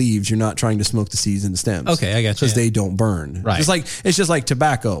smoking the leaves. You're not trying to smoke the seeds and the stems. Okay, I got you. Because they don't burn. Right. It's just like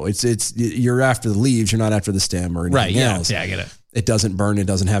tobacco. It's you're after the leaves. You're not after the stem or anything else. Yeah, I get it. It doesn't burn. It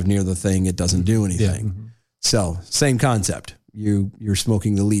doesn't have near the thing. It doesn't do anything. Yeah. So same concept. You're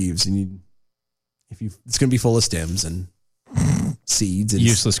smoking the leaves, and it's going to be full of stems and seeds and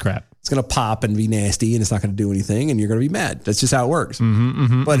useless crap. It's going to pop and be nasty, and it's not going to do anything, and you're going to be mad. That's just how it works.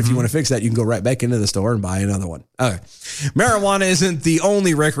 But if you want to fix that, you can go right back into the store and buy another one. Okay. Marijuana isn't the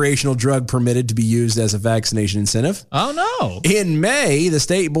only recreational drug permitted to be used as a vaccination incentive. Oh, no. In May, the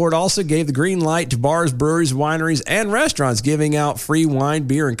state board also gave the green light to bars, breweries, wineries, and restaurants giving out free wine,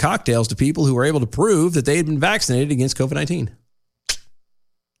 beer, and cocktails to people who were able to prove that they had been vaccinated against COVID-19.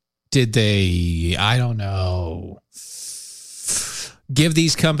 Did they, I don't know, give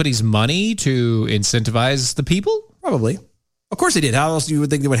these companies money to incentivize the people? Probably. Of course they did. How else you would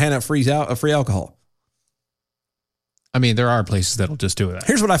think they would hand out free alcohol? I mean, there are places that'll just do it.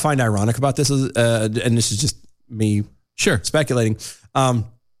 Here's what I find ironic about this, and this is just me speculating.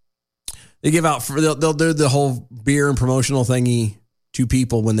 They give out, they'll do the whole beer and promotional thingy to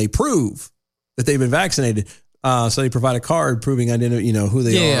people when they prove that they've been vaccinated. So they provide a card proving identity, who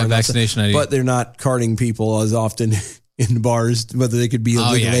they are. Yeah, vaccination ID. But they're not carding people as often in bars, whether they could be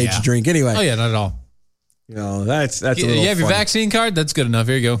of legal age to drink anyway. Oh yeah, not at all. That's a little you have your funny. vaccine card? That's good enough.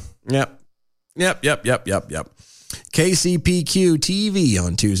 Here you go. Yep. KCPQ TV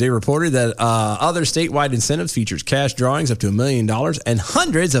on Tuesday reported that other statewide incentives features cash drawings up to $1 million and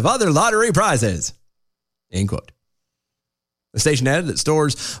hundreds of other lottery prizes. End quote. The station added that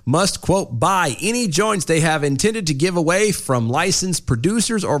stores must, quote, buy any joints they have intended to give away from licensed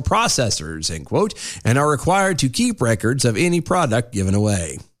producers or processors, end quote, and are required to keep records of any product given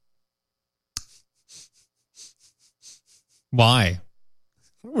away. Why?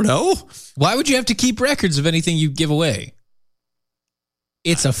 I don't know. Why would you have to keep records of anything you give away?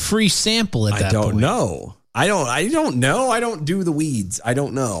 It's a free sample at that point. I don't know. I don't know. I don't do the weeds. I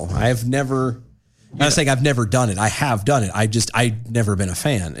don't know. I've never... I'm not saying I've never done it. I have done it. I've never been a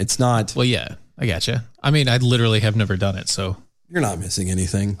fan. It's not. Well, yeah, I gotcha. I mean, I literally have never done it, so you're not missing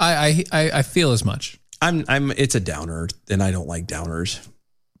anything. I feel as much. It's a downer, and I don't like downers.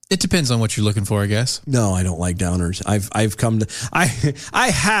 It depends on what you're looking for, I guess. No, I don't like downers. I've come to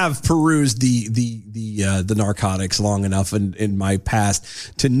I have perused the narcotics long enough in my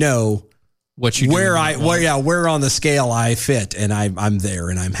past to know what you where on the scale I fit, and I'm there,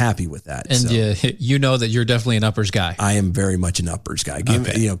 and I'm happy with that. And you know that you're definitely an uppers guy. I am very much an uppers guy.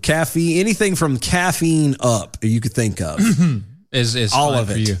 Caffeine, anything from caffeine up you could think of is all fine of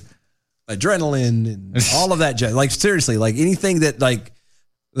it. for you. Adrenaline and all of that. Like seriously, like anything that like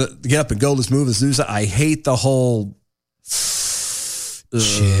get up and go, let's move, let's do something. I hate the whole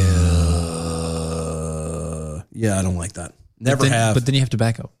yeah, I don't like that. Never have. But then you have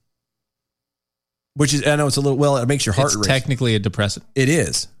tobacco. Which is, I know it's a little, it makes your heart race. Technically a depressant. It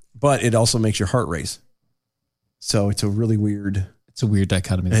is, but it also makes your heart race. So it's a really weird. It's a weird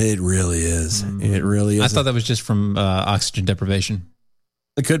dichotomy. It really is. It really is. I thought that was just from oxygen deprivation.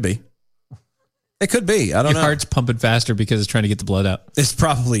 It could be. It could be. I don't know. Your heart's pumping faster because it's trying to get the blood out. It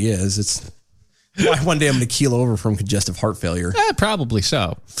probably is. It's one day I'm going to keel over from congestive heart failure. Probably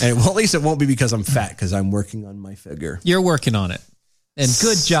so. And at least it won't be because I'm fat, because I'm working on my figure. You're working on it. And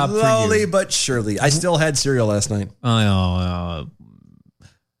good job for you. Slowly but surely. I still had cereal last night. I know.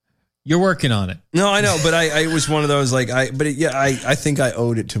 You're working on it. No, I know, but I was one of those I think I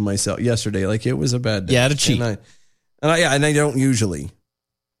owed it to myself yesterday. Like, it was a bad day. Yeah, to cheat. And I don't usually.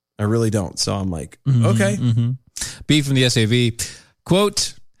 I really don't. So I'm like, okay. Mm-hmm. B from the SAV,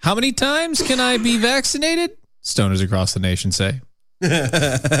 quote, how many times can I be vaccinated? Stoners across the nation say.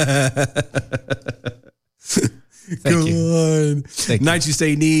 Thank you. Nights you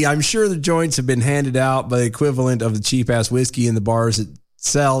say knee. I'm sure the joints have been handed out by the equivalent of the cheap ass whiskey in the bars that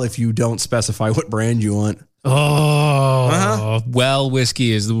sell if you don't specify what brand you want. Well,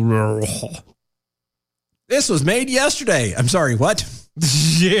 whiskey is the. This was made yesterday. I'm sorry, what?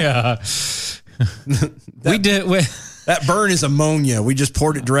 Yeah. We did. That burn is ammonia. We just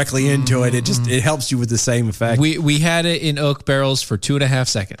poured it directly into it. It helps you with the same effect. We had it in oak barrels for 2.5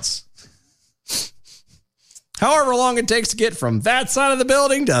 seconds. However long it takes to get from that side of the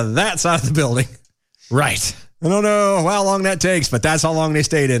building to that side of the building. Right. I don't know how long that takes, but that's how long they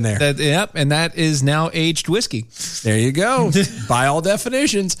stayed in there. Yep, and that is now aged whiskey. There you go. By all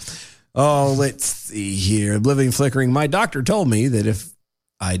definitions. Oh, let's see here. Living flickering. My doctor told me that if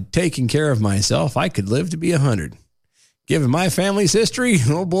I'd taken care of myself, I could live to be 100. Given my family's history,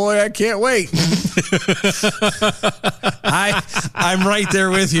 oh boy, I can't wait. I'm right there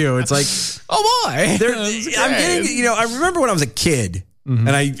with you. It's like, oh boy, I'm getting. I remember when I was a kid, and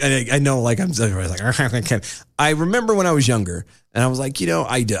I know, like I remember when I was younger, and I was like, I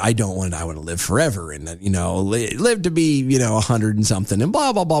want to live forever, and live to be 100 and something, and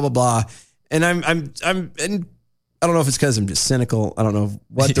blah blah blah blah blah, and and I don't know if it's because I'm just cynical. I don't know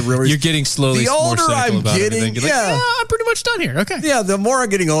what the real reason. You're getting slowly more cynical I'm about getting, everything. You're like, I'm pretty much done here. Okay. Yeah, the more I'm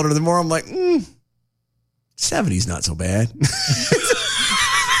getting older, the more I'm like, 70's not so bad.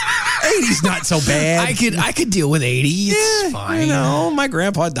 80's not so bad. I could deal with 80. It's fine. My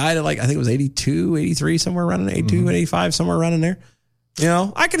grandpa died at I think it was 82, 83, somewhere around 82, 85, somewhere around in there.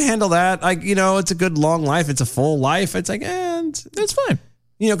 I can handle that. It's a good long life. It's a full life. It's like, it's fine.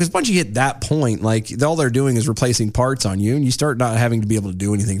 Because once you hit that point, all they're doing is replacing parts on you, and you start not having to be able to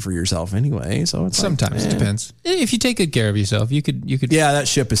do anything for yourself anyway. So it's sometimes it depends. If you take good care of yourself, you could. Yeah, that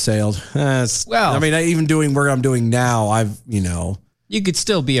ship has sailed. Even doing what I'm doing now, you could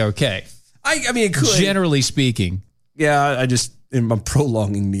still be okay. It could. Generally speaking. Yeah, I'm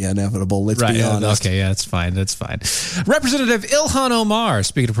prolonging the inevitable. Let's be honest. Okay, yeah, that's fine. That's fine. Representative Ilhan Omar,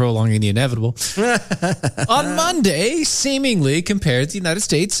 speaking of prolonging the inevitable, on Monday seemingly compared the United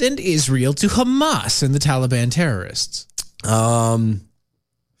States and Israel to Hamas and the Taliban terrorists. I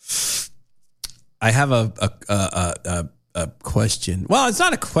have a question. Well, it's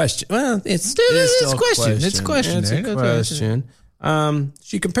not a question. Well, it's a question. It's a question. It's a question.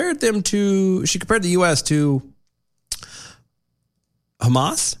 She compared the U.S. to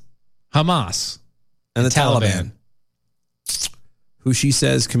Hamas and the Taliban, who she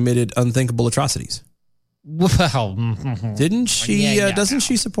says committed unthinkable atrocities. Well, didn't she? Doesn't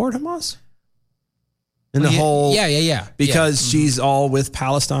she support Hamas? Yeah. Because she's all with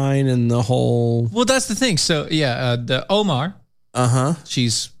Palestine and the whole. Well, that's the thing. So the Omar.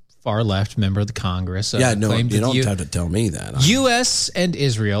 She's far left member of the Congress. You don't have to tell me that. U.S. and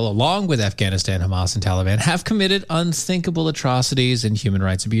Israel, along with Afghanistan, Hamas, and Taliban, have committed unthinkable atrocities and human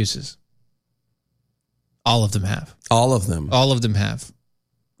rights abuses. All of them have. All of them. All of them have.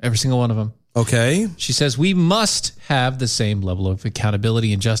 Every single one of them. Okay. She says we must have the same level of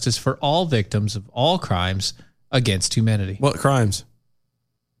accountability and justice for all victims of all crimes against humanity. What crimes?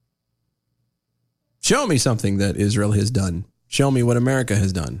 Show me something that Israel has done. Show me what America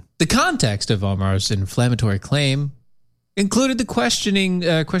has done. The context of Omar's inflammatory claim included the questioning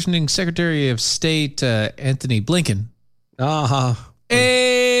Secretary of State Anthony Blinken.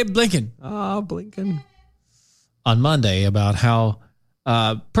 Hey, Blinken. Blinken. On Monday about how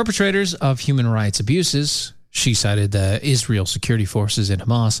perpetrators of human rights abuses, she cited the Israel security forces and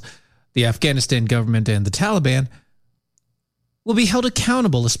Hamas, the Afghanistan government, and the Taliban, will be held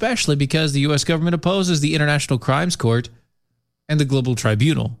accountable, especially because the U.S. government opposes the International Crimes Court and the Global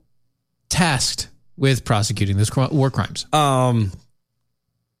Tribunal tasked with prosecuting these war crimes.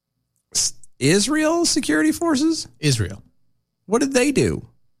 Israel security forces? Israel. What did they do?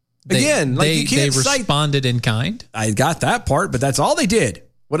 They responded in kind. I got that part, but that's all they did.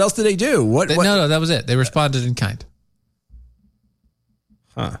 What else did they do? No, that was it. They responded in kind.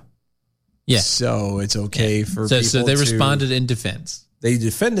 Huh. Yeah. So it's okay for people So they responded in defense. They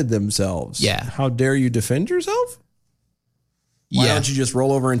defended themselves. Yeah. How dare you defend yourself? Why don't you just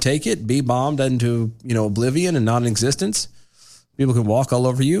roll over and take it, be bombed into, oblivion and non-existence? People can walk all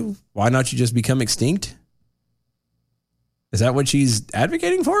over you. Why not you just become extinct? Is that what she's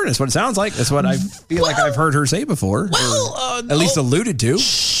advocating for? That's what it sounds like. That's what I feel like I've heard her say before. Well, at least alluded to.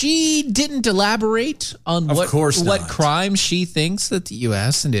 She didn't elaborate on what crime she thinks that the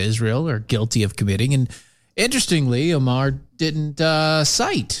U.S. and Israel are guilty of committing. And interestingly, Omar didn't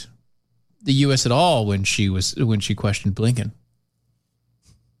cite the U.S. at all when she questioned Blinken.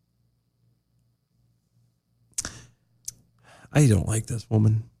 I don't like this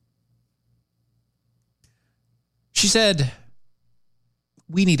woman. She said,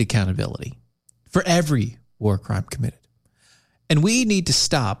 we need accountability for every war crime committed. And we need to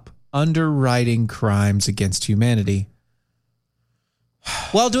stop underwriting crimes against humanity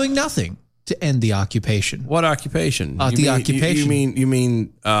while doing nothing to end the occupation. What occupation? Occupation. You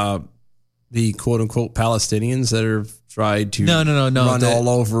mean the quote unquote Palestinians that have tried to run all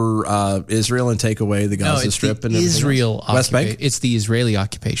over Israel and take away the Gaza Strip and Israel West Bank? It's the Israeli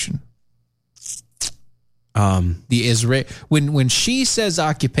occupation. When she says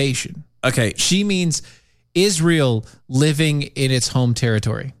occupation, okay, she means Israel living in its home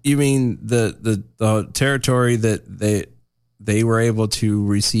territory. You mean the territory that they were able to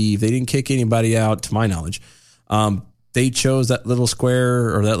receive? They didn't kick anybody out, to my knowledge. They chose that little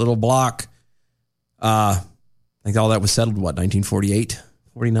square or that little block. I think all that was settled, 1948,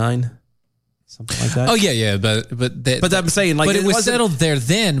 49? Something like that. Oh yeah, but I'm saying, like, but it was settled there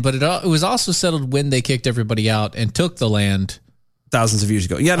then. But it was also settled when they kicked everybody out and took the land thousands of years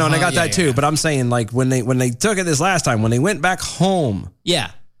ago. Yeah, no, and I got that too. Yeah. But I'm saying, like, when they took it this last time, when they went back home,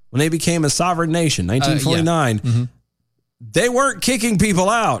 when they became a sovereign nation, 1949, they weren't kicking people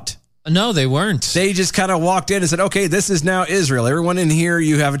out. No, they weren't. They just kind of walked in and said, "Okay, this is now Israel. Everyone in here,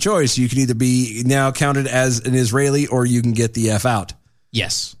 you have a choice. You can either be now counted as an Israeli, or you can get the F out."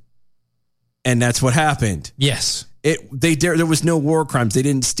 Yes. And that's what happened. Yes. There was no war crimes. They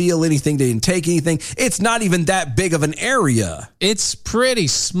didn't steal anything. They didn't take anything. It's not even that big of an area. It's pretty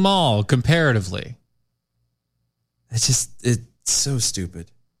small comparatively. It's so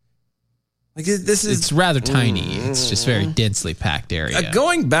stupid. Like it's rather tiny. It's just very densely packed area.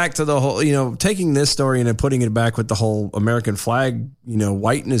 Going back to the whole, taking this story and then putting it back with the whole American flag,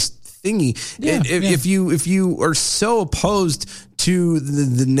 whiteness thingy. If you are so opposed to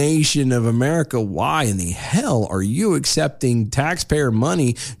the nation of America, why in the hell are you accepting taxpayer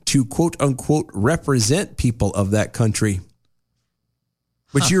money to quote unquote represent people of that country?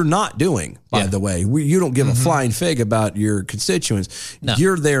 Which you're not doing, by the way. You don't give a flying fig about your constituents. No.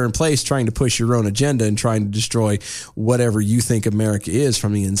 You're there in place trying to push your own agenda and trying to destroy whatever you think America is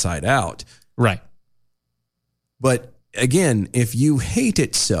from the inside out. Right. But again, if you hate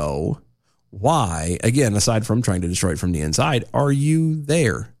it so, why, again, aside from trying to destroy it from the inside, are you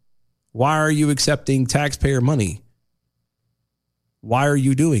there? Why are you accepting taxpayer money? Why are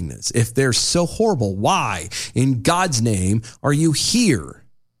you doing this? If they're so horrible, why, in God's name, are you here?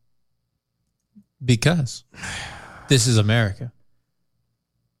 Because this is America.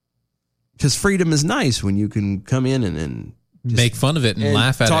 Because freedom is nice when you can come in and make fun of it and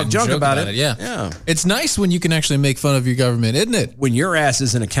laugh at it. Talk junk about it. Yeah. It's nice when you can actually make fun of your government, isn't it? When your ass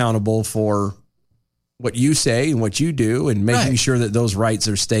isn't accountable for what you say and what you do and making sure that those rights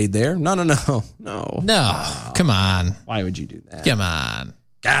are stayed there. No. Come on. Why would you do that? Come on.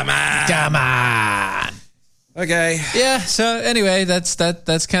 Okay. Yeah. So anyway, that's kind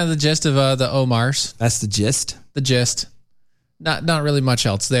of the gist of the Omars. That's the gist. The gist. Not really much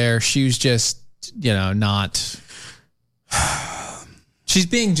else there. She was just, not. She's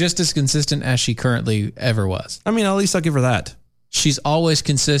being just as consistent as she currently ever was. I mean, at least I'll give her that. She's always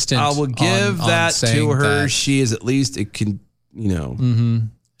consistent. I will give that to her. She is at least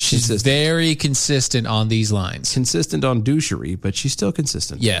She's very consistent on these lines. Consistent on douchery, but she's still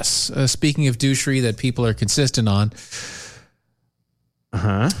consistent. Yes. Speaking of douchery that people are consistent on.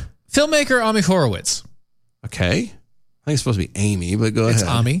 Filmmaker Ami Horowitz. Okay. I think it's supposed to be Amy, but go ahead. It's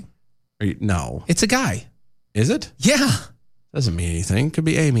Ami. No. It's a guy. Is it? Yeah. Doesn't mean anything. Could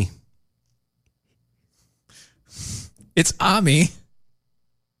be Amy. It's Ami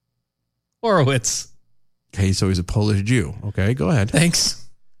Horowitz. Okay, so he's a Polish Jew. Okay, go ahead. Thanks.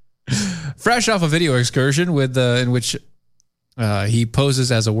 Fresh off a video excursion in which he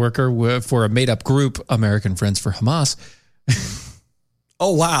poses as a worker for a made-up group, American Friends for Hamas.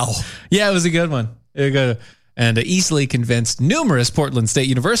 Oh, wow. Yeah, it was a good one. And easily convinced numerous Portland State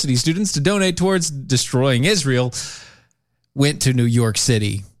University students to donate towards destroying Israel. Went to New York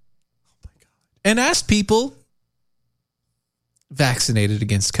City and asked people vaccinated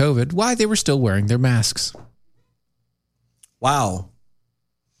against COVID, why they were still wearing their masks. Wow.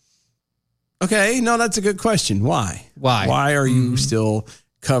 Okay, no, that's a good question. Why? Why are you still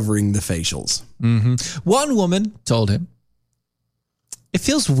covering the facials? One woman told him, it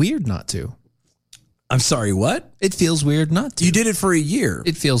feels weird not to. I'm sorry, what? It feels weird not to. You did it for a year.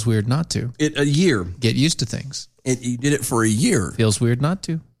 It feels weird not to. A year. Get used to things. You did it for a year. Feels weird not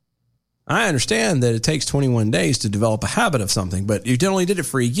to. I understand that it takes 21 days to develop a habit of something, but you only did it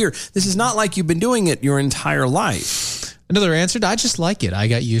for a year. This is not like you've been doing it your entire life. Another answer, I just like it. I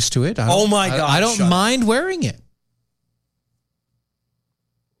got used to it. Oh my God. I don't mind wearing it.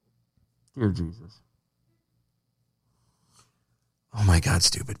 Dear Jesus. Oh my God,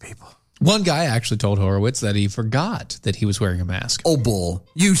 stupid people. One guy actually told Horowitz that he forgot that he was wearing a mask. Oh, bull.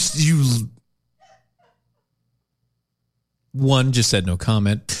 You. One just said no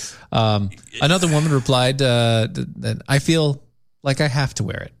comment. Another woman replied that I feel like I have to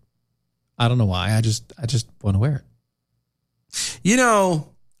wear it. I don't know why. I just want to wear it. You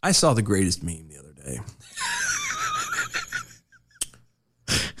know, I saw the greatest meme the other day.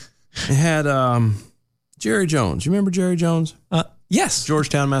 It had Jerry Jones. You remember Jerry Jones? Yes.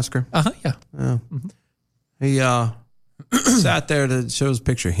 Georgetown Massacre. Yeah. He sat there to show his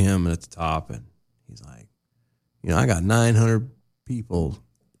picture of him at the top, and he's like, I got 900 people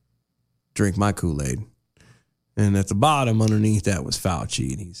drink my Kool-Aid. And at the bottom underneath that was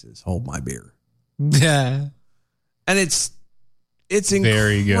Fauci, and he says, hold my beer. Yeah. And it's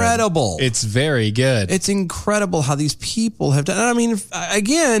very incredible. Good. It's very good. It's incredible how these people have done. I mean,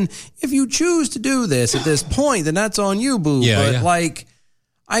 if you choose to do this at this point, then that's on you, boo. Yeah, but like,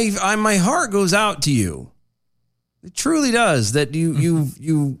 my heart goes out to you. It truly does. That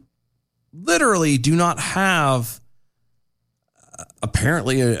you literally do not have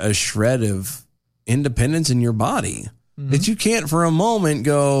apparently a shred of independence in your body that you can't for a moment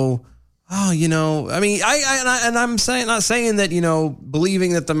go, oh, I mean, I'm saying, not saying that,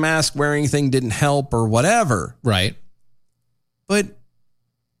 believing that the mask wearing thing didn't help or whatever. Right. But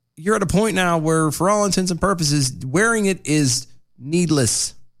you're at a point now where, for all intents and purposes, wearing it is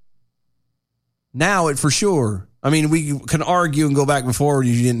needless. Now it for sure. I mean, we can argue and go back before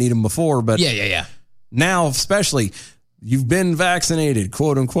you didn't need them before, but yeah. Now, especially, you've been vaccinated,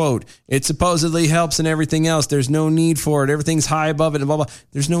 quote unquote. It supposedly helps and everything else. There's no need for it. Everything's high above it and blah, blah.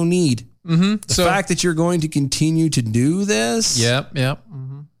 There's no need. The fact that you're going to continue to do this. Yep.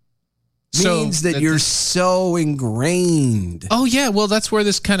 Means that you're so ingrained. Oh, yeah. Well, that's where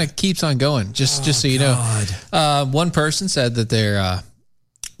this kind of keeps on going. Just so you know. One person said that there are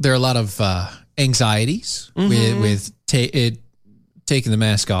a lot of anxieties with taking the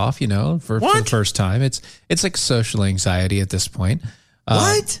mask off, for the first time. It's like social anxiety at this point.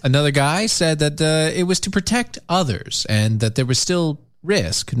 What? Another guy said that it was to protect others and that there was still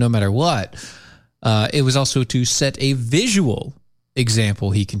risk no matter what. It was also to set a visual example,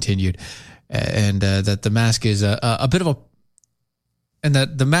 he continued, and that the mask is a bit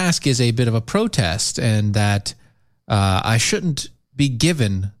of a protest, and that I shouldn't be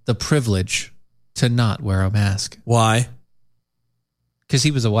given the privilege to not wear a mask. Why? Because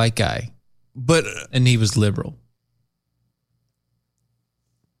he was a white guy, and he was liberal.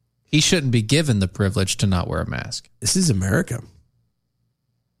 He shouldn't be given the privilege to not wear a mask. This is America.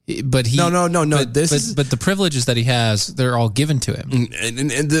 But he no. But the privileges that he has, they're all given to him.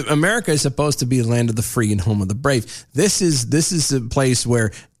 And America is supposed to be a land of the free and home of the brave. This is a place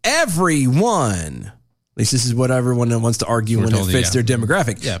where everyone, at least this is what everyone wants to argue when it fits their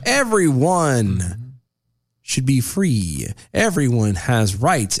demographic. Yeah. Everyone should be free. Everyone has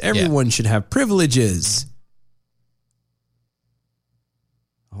rights. Everyone should have privileges.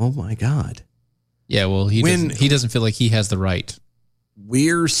 Oh my God. Yeah, well, he doesn't feel like he has the right.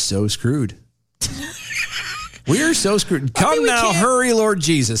 We're so screwed. We're so screwed. Come now, hurry, Lord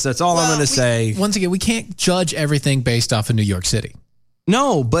Jesus. That's all I'm going to say. Once again, we can't judge everything based off of New York City.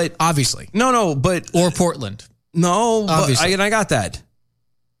 No, but obviously. No, but or Portland. No, obviously. I got that.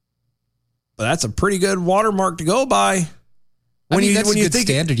 But that's a pretty good watermark to go by. That's a good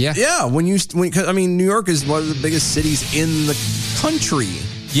standard, yeah. Yeah, New York is one of the biggest cities in the country.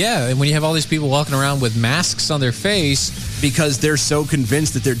 Yeah, and when you have all these people walking around with masks on their face because they're so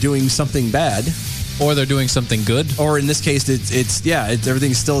convinced that they're doing something bad, or they're doing something good, or in this case, it's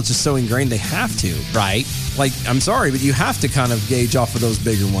everything's still just so ingrained they have to. Right? Like, I'm sorry, but you have to kind of gauge off of those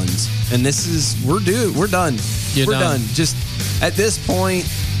bigger ones. And we're done. We're done. Just at this point,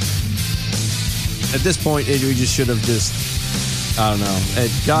 we just should have just, I don't know.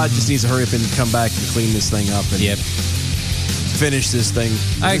 God just needs to hurry up and come back and clean this thing up and finish this thing.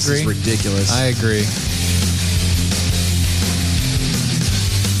 I This agree. is ridiculous. I agree.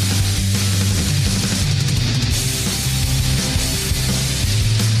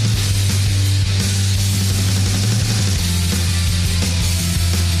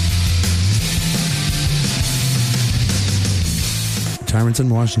 Tyrants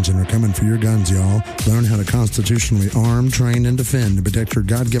in Washington are coming for your guns, y'all. Learn how to constitutionally arm, train, and defend to protect your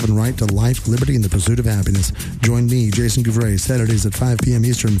God-given right to life, liberty, and the pursuit of happiness. Join me, Jason Gouffre, Saturdays at 5 p.m.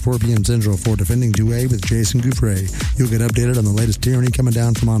 Eastern, 4 p.m. Central for Defending 2A with Jason Gouffre. You'll get updated on the latest tyranny coming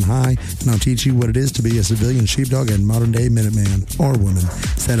down from on high, and I'll teach you what it is to be a civilian sheepdog and modern-day Minuteman or woman.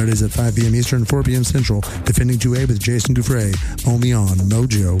 Saturdays at 5 p.m. Eastern, 4 p.m. Central, Defending 2A with Jason Gouffre, only on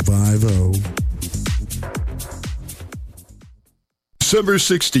Mojo 50. December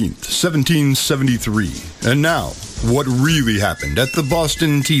 16th, 1773. And now, what really happened at the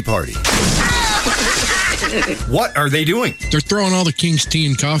Boston Tea Party. What are they doing? They're throwing all the king's tea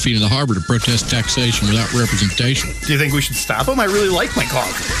and coffee into the harbor to protest taxation without representation. Do you think we should stop them? I really like my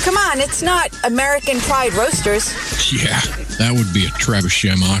coffee. Come on, it's not American Pride Roasters. Yeah, that would be a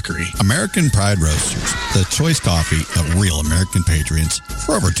trebuchet mockery. American Pride Roasters, the choice coffee of real American patriots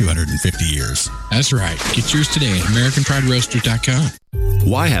for over 250 years. That's right. Get yours today at AmericanPrideRoasters.com.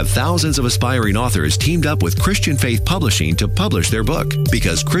 Why have thousands of aspiring authors teamed up with Christian Faith Publishing to publish their book?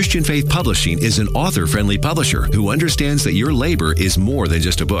 Because Christian Faith Publishing is an author-friendly publisher who understands that your labor is more than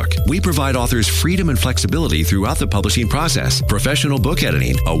just a book. We provide authors freedom and flexibility throughout the publishing process, professional book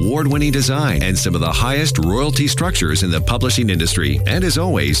editing, award-winning design, and some of the highest royalty structures in the publishing industry. And as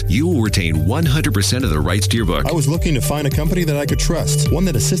always, you will retain 100% of the rights to your book. I was looking to find a company that I could trust, one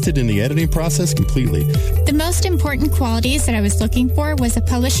that assisted in the editing process completely. The most important qualities that I was looking for was a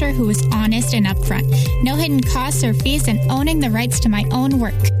publisher who was honest and upfront, no hidden costs or fees, and owning the rights to my own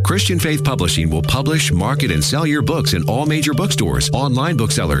work. Christian Faith Publishing will publish, market, and sell your books in all major bookstores, online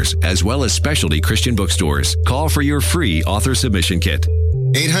booksellers, as well as specialty Christian bookstores. Call for your free author submission kit.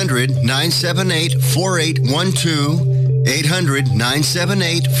 800-978-4812.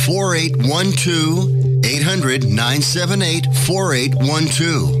 800-978-4812.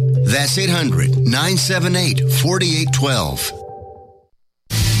 800-978-4812. That's 800-978-4812.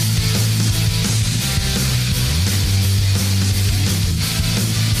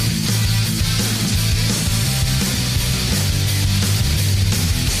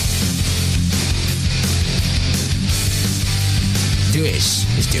 This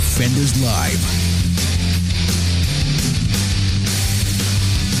is Defenders Live.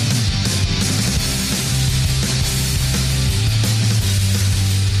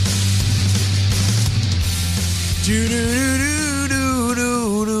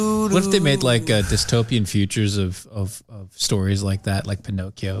 What if they made like dystopian futures of stories like that, like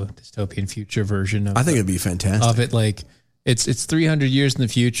Pinocchio, dystopian future version of I think it'd be fantastic. Of it, like it's 300 years in the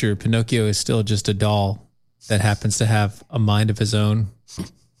future. Pinocchio is still just a doll that happens to have a mind of his own.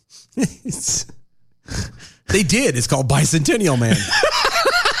 They did. It's called Bicentennial Man.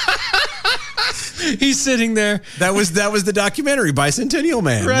 He's sitting there. That was the documentary, Bicentennial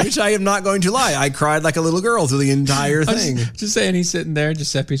Man, right. Which I am not going to lie. I cried like a little girl through the entire thing. Just saying, he's sitting there.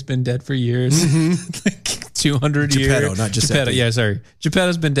 Giuseppe's been dead for years. Like 200 years. Geppetto, not Giuseppe. Geppetto, yeah, sorry.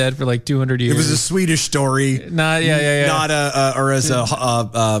 Geppetto's been dead for like 200 years. It was a Swedish story. Not or as a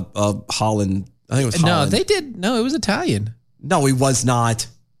Holland. I think it was Holland. No, they did. No, it was Italian. No, he was not.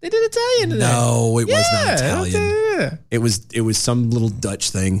 They did Italian today. No, it was not Italian. It was some little Dutch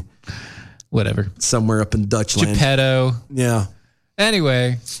thing. Whatever. Somewhere up in Dutchland. Geppetto. Yeah.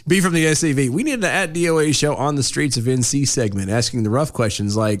 Anyway. B from the SAV. We need an at DOA show on the streets of NC segment asking the rough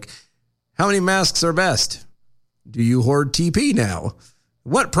questions like, how many masks are best? Do you hoard TP now?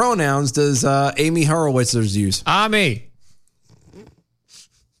 What pronouns does Amy Horowitzers use? Ami.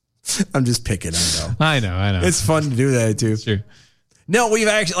 I'm just picking, I know. It's fun to do that too. Sure. No, we've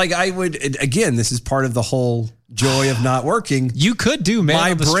actually, again, this is part of the whole joy of not working. You could do man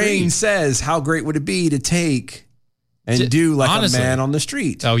My on the brain street. says, how great would it be to take and do like honestly, a man on the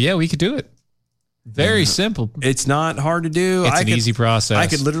street? Oh, yeah, we could do it. Very simple. It's not hard to do. It's an easy process. I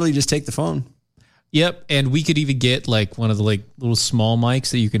could literally just take the phone. Yep. And we could even get like one of the like little small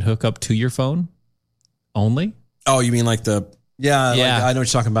mics that you can hook up to your phone only. Oh, you mean like the, yeah. Like, I know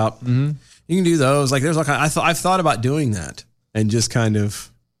what you're talking about. Mm-hmm. You can do those. Like there's like, I've thought about doing that. And just kind of,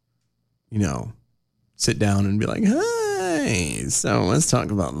 sit down and be like, hey, so let's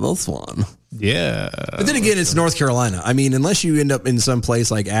talk about this one. Yeah. But then again, it's North Carolina. I mean, unless you end up in some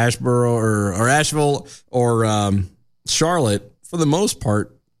place like Asheboro or Asheville or Charlotte, for the most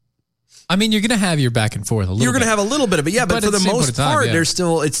part. I mean, you're going to have your back and forth a little You're going to have a little bit of it. Yeah, but for the most part, yeah.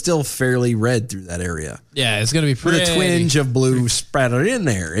 it's still fairly red through that area. Yeah, it's going to be pretty. With a twinge of blue splattered in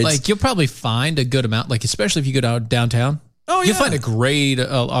there. Like, you'll probably find a good amount, like, especially if you go downtown. Oh, yeah. You'll find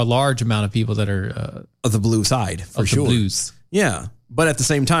a large amount of people that are of the blue side, for sure. The blues. Yeah. But at the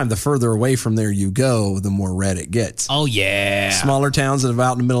same time, the further away from there you go, the more red it gets. Oh, yeah. Smaller towns that are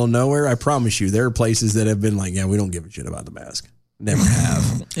out in the middle of nowhere, I promise you, there are places that have been like, yeah, we don't give a shit about the mask. Never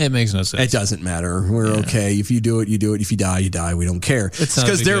have. It makes no sense. It doesn't matter. We're okay. If you do it, you do it. If you die, you die. We don't care. It's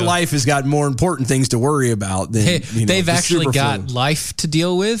because their life has got more important things to worry about than they've actually got life to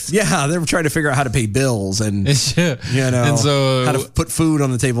deal with. Yeah, they're trying to figure out how to pay bills and and so how to put food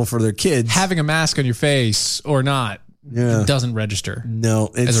on the table for their kids. Having a mask on your face or not doesn't register.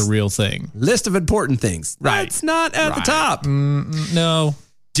 No, it's as a real thing. List of important things. Right. That's not at the top. No.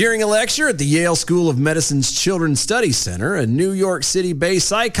 During a lecture at the Yale School of Medicine's Children's Study Center, a New York City-based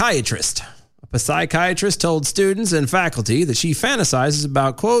psychiatrist told students and faculty that she fantasizes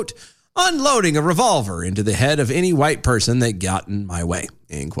about, quote, unloading a revolver into the head of any white person that got in my way,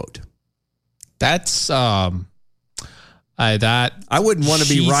 end quote. That's, I wouldn't want to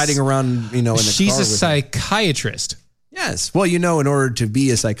be riding around, in the car. She's a psychiatrist. Yes. Well, in order to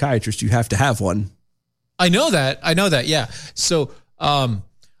be a psychiatrist, you have to have one. I know that. Yeah. So,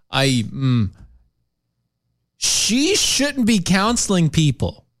 she shouldn't be counseling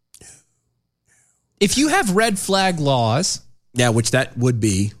people. If you have red flag laws, which that would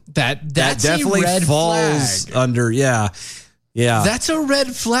be that's definitely a red falls flag. under, that's a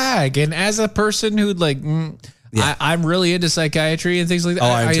red flag. And as a person who I'm really into psychiatry and things like that,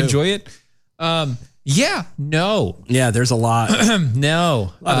 I enjoy it. No. Yeah, there's a lot.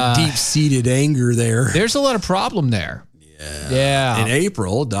 No, a lot of deep-seated anger there. There's a lot of problem there. Yeah. In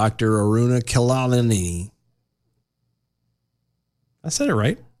April, Dr. Aruna Kalanani. I said it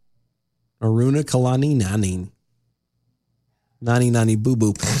right. Aruna Kalanani. Nani boo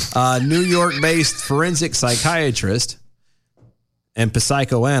boo. New York-based forensic psychiatrist and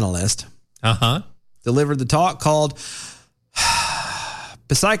psychoanalyst. Delivered the talk called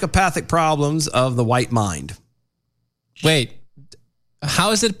Psychopathic Problems of the White Mind. Wait.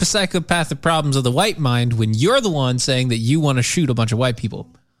 How is it psychopathic problems of the white mind when you're the one saying that you want to shoot a bunch of white people?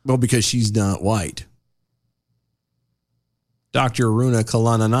 Well, because she's not white. Dr. Aruna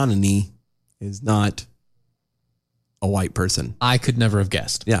Kalanani is not a white person. I could never have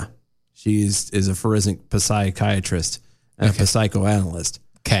guessed. Yeah. She is a forensic psychiatrist and a psychoanalyst.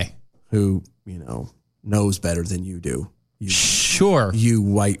 Okay. Who, knows better than you do. Sure. You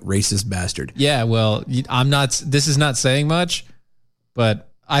white racist bastard. Yeah, well, this is not saying much. But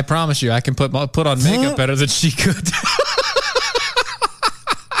I promise you, I can put on makeup better than she could.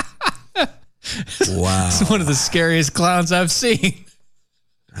 Wow. It's one of the scariest clowns I've seen.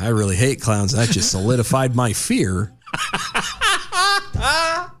 I really hate clowns. That just solidified my fear.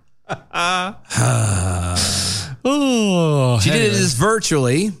 She did this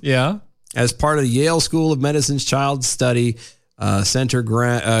virtually. Yeah. As part of the Yale School of Medicine's Child Study Center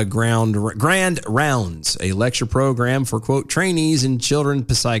Grand Rounds, a lecture program for, quote, trainees in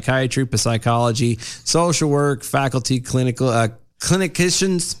children's psychiatry, psychology, social work, faculty, clinicians.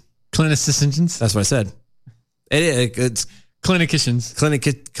 Clinicians? That's what I said. It's clinicians.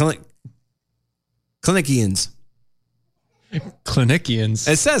 Clinicians. Clinicians.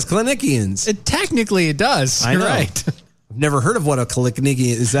 It says clinicians. Technically it does. You're right. I've never heard of what a clinician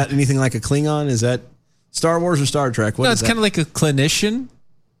is. Is that anything like a Klingon? Is that Star Wars or Star Trek? No, it's kind of like a clinician.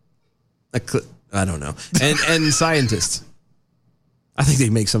 I don't know. And scientists. I think they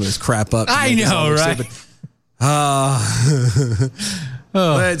make some of this crap up. I know, right?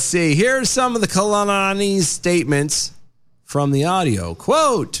 Let's see. Here's some of the Kalanani's statements from the audio.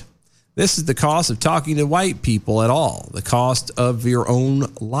 Quote, this is the cost of talking to white people at all. The cost of your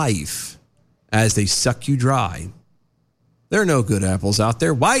own life as they suck you dry. There are no good apples out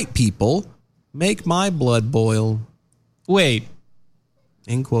there. White people make my blood boil. Wait.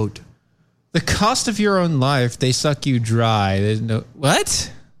 End quote. The cost of your own life, they suck you dry. There's no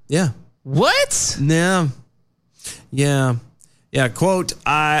what? Yeah. What? Yeah. Quote,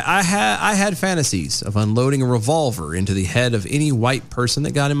 I had fantasies of unloading a revolver into the head of any white person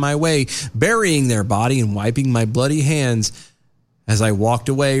that got in my way, burying their body and wiping my bloody hands as I walked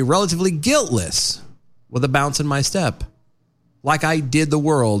away relatively guiltless with a bounce in my step. Like I did the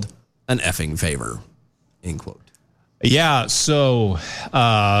world an effing favor. End quote. Yeah, so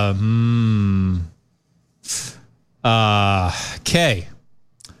okay.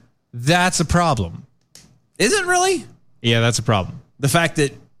 That's a problem. Is it really? Yeah, that's a problem. The fact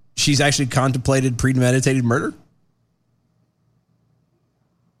that she's actually contemplated premeditated murder?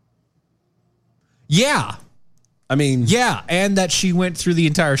 Yeah. I mean, yeah, and that she went through the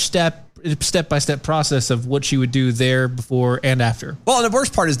entire step-by-step process of what she would do there, before, and after. Well, and the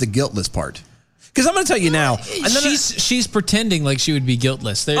worst part is the guiltless part. Because I'm going to tell you now, she's pretending like she would be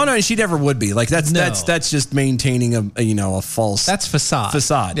guiltless. Oh no, she never would be. Like that's just maintaining a false. That's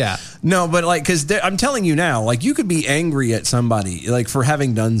facade. Yeah. No, but because I'm telling you now, like you could be angry at somebody like for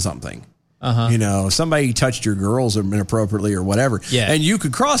having done something, You know, somebody touched your girls inappropriately or whatever. Yeah. And you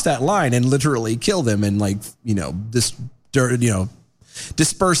could cross that line and literally kill them and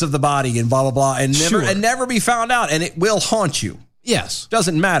disperse of the body and blah, blah, blah, and never be found out. And it will haunt you. Yes.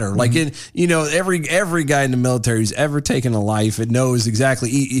 Doesn't matter. Like every guy in the military who's ever taken a life, it knows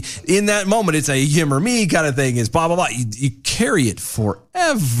exactly in that moment, it's a him or me kind of thing. Is blah, blah, blah. You carry it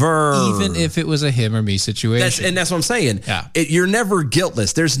forever. Even if it was a him or me situation. That's what I'm saying. Yeah. You're never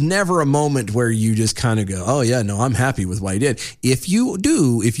guiltless. There's never a moment where you just kind of go, oh yeah, no, I'm happy with what I did. If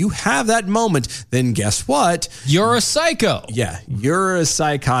you have that moment, then guess what? You're a psycho. Yeah. You're a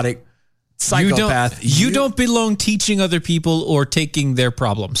psychotic psychopath. You don't belong teaching other people or taking their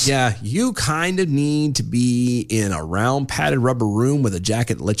problems. Yeah, you kind of need to be in a round padded rubber room with a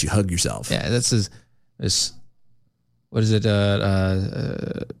jacket that lets you hug yourself. Yeah, this what is it?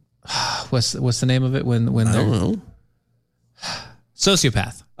 What's the name of it when I don't know.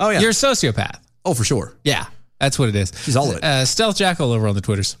 Sociopath. Oh yeah, you're a sociopath. Oh, for sure. Yeah, that's what it is. She's all it. Stealth Jackal over on the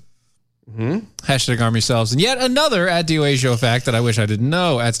Twitters. Hashtag arm yourselves. And yet another at DOA show fact that I wish I didn't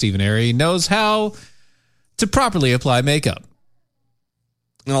know at Stephen Airy knows how to properly apply makeup.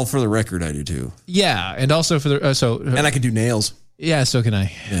 Well, for the record, I do too. Yeah. And also for the, and I can do nails. Yeah. So can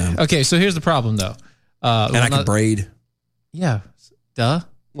I. Yeah. Okay. So here's the problem though. And I can braid. Yeah. Duh.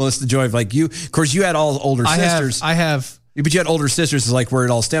 Well, it's the joy of like you, of course you had all older sisters. I have. But you had older sisters is like where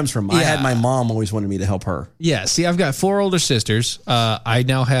it all stems from. Yeah. I had my mom always wanted me to help her. Yeah. See, I've got 4 older sisters. I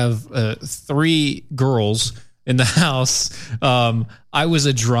now have 3 girls in the house. I was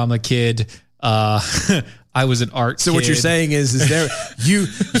a drama kid. I was an art kid. So what you're saying is there you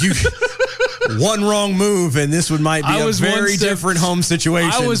one wrong move and this might be a very different home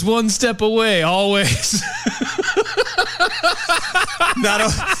situation. I was one step away always.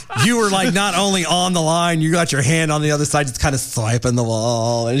 You were like not only on the line, you got your hand on the other side, just kind of swiping the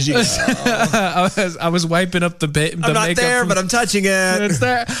wall as you go. I was wiping up the makeup. I'm not there, but I'm touching it. It's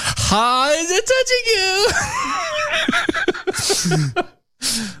there. Hi, is it touching you?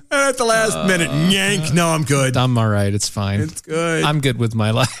 And at the last minute, yank. No, I'm good. I'm all right. It's fine. It's good. I'm good with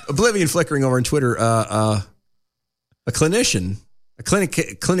my life. Oblivion flickering over on Twitter. A clinician, a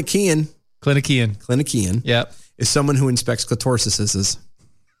clinician. Yep. Is someone who inspects clitorisises.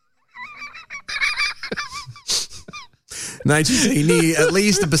 1980, at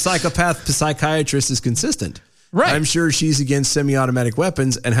least a psychiatrist is consistent. Right. I'm sure she's against semi-automatic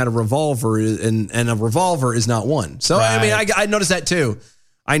weapons and had a revolver, and a revolver is not one. So, right. I mean, I noticed that too.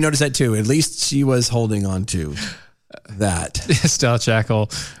 At least she was holding on to that. Stealth Jackal.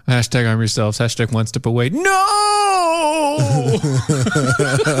 Hashtag arm yourselves. Hashtag one step away. No!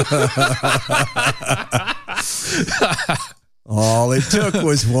 All it took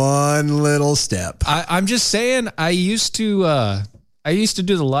was one little step. I'm just saying, I used to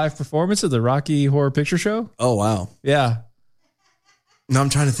do the live performance of the Rocky Horror Picture Show. Oh, wow. Yeah. Now I'm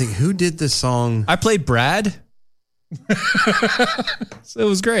trying to think, who did this song? I played Brad. So it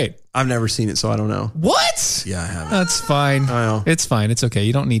was great. I've never seen it, so I don't know. What? Yeah, I haven't. That's fine. I know. It's fine. It's okay.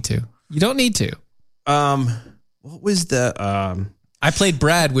 You don't need to. What was the... I played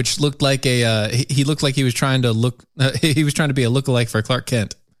Brad, which looked like he looked like he was trying to look, he was trying to be a lookalike for Clark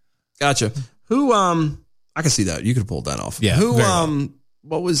Kent. Gotcha. Who, I can see that. You could have pulled that off. Yeah. Who, who?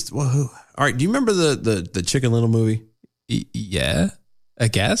 All right. Do you remember the Chicken Little movie? Yeah, I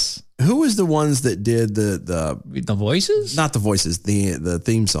guess. Who was the ones that did the voices? Not the voices, the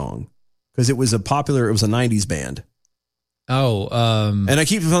theme song. Because it was a 90s band. Oh, and I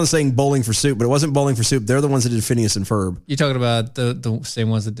keep saying Bowling for Soup, but it wasn't Bowling for Soup. They're the ones that did Phineas and Ferb. You're talking about the same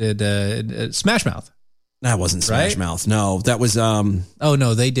ones that did Smash Mouth. That wasn't Smash Mouth. No, that was. Oh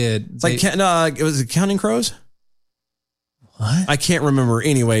no, they did. It's like it was Counting Crows. What? I can't remember.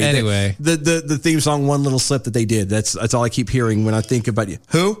 Anyway, the theme song, One Little Slip that they did. That's all I keep hearing when I think about you.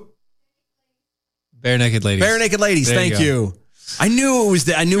 Who? Bare Naked Ladies. Bare Naked Ladies. Thank you. I knew it was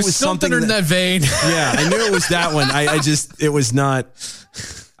that. I knew it was something in that vein. Yeah, I knew it was that one. It was not.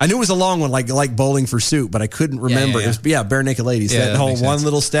 I knew it was a long one, like Bowling for Soup, but I couldn't remember. Yeah. It was Bare Naked Ladies. Yeah, that whole One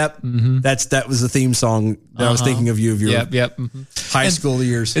Little Step. Mm-hmm. That was the theme song that I was thinking of you of your high school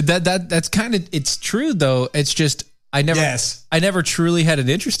years. That's kind of, it's true though. It's just I never truly had an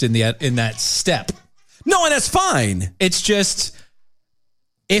interest in that step. No, and that's fine. It's just.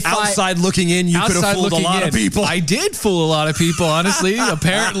 Outside looking in, you could have fooled a lot of people. I did fool a lot of people, honestly.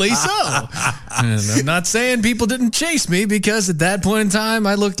 Apparently so. And I'm not saying people didn't chase me because at that point in time,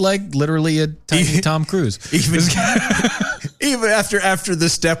 I looked like literally a tiny Tom Cruise. Even after the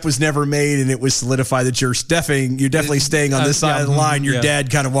step was never made and it was solidified that you're definitely staying on this side of the line, your dad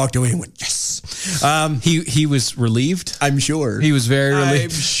kind of walked away and went, yes. He was relieved. I'm sure. He was very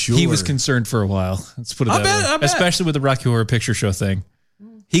relieved. I'm sure. He was concerned for a while. Let's put it that way. I bet. Especially with the Rocky Horror Picture Show thing.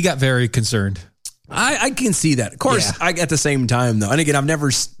 He got very concerned. I can see that. Of course, at the same time, though. And again, I've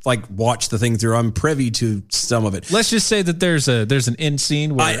never watched the thing through. I'm privy to some of it. Let's just say that there's an end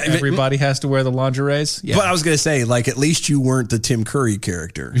scene where everybody has to wear the lingeries. Yeah. But I was going to say, at least you weren't the Tim Curry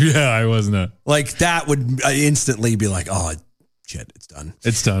character. Yeah, I wasn't. That would instantly be like, oh, shit, it's done.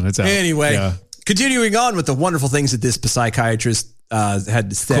 It's done. It's out. Anyway, continuing on with the wonderful things that this psychiatrist had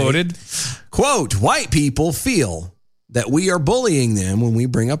to say. Quoted. Quote, white people feel that we are bullying them when we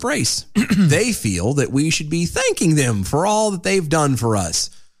bring up race. They feel that we should be thanking them for all that they've done for us.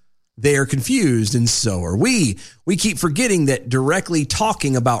 They are confused, and so are we. We keep forgetting that directly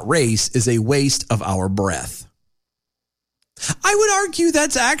talking about race is a waste of our breath. I would argue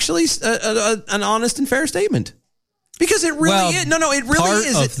that's actually an honest and fair statement. Because it really is. No, it really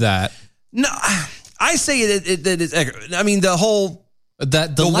is. Part of that. No, I say that it's, I mean, the whole...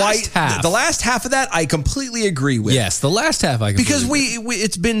 The last half of that I completely agree with. Yes, the last half I completely agree. Because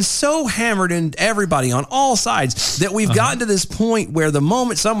it's been so hammered in everybody on all sides that we've gotten to this point where the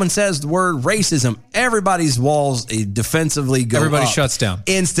moment someone says the word racism, everybody's walls defensively go Everybody up shuts down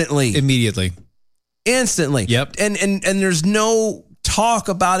instantly, immediately. Yep. And there's no talk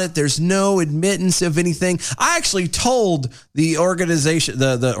about it. There's no admittance of anything. I actually told the organization,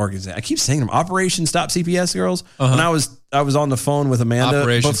 the organization, I keep saying them, Operation Stop CPS girls. When I was on the phone with Amanda.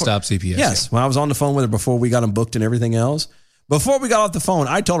 Operation Stop CPS. Yes. When I was on the phone with her before we got them booked and everything else. Before we got off the phone,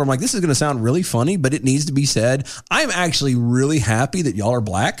 I told her, I'm like, this is going to sound really funny, but it needs to be said. I'm actually really happy that y'all are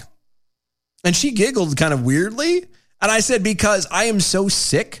black. And she giggled kind of weirdly. And I said, because I am so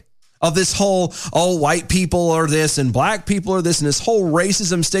sick of this whole, white people are this and black people are this and this whole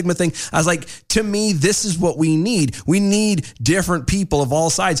racism stigma thing. I was like, to me, this is what we need. We need different people of all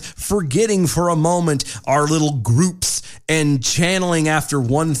sides, forgetting for a moment our little groups and channeling after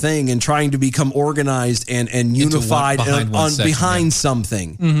one thing and trying to become organized and unified behind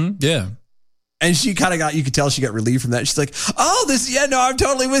something. Mm-hmm. Yeah. And she kind of you could tell she got relieved from that. She's like, I'm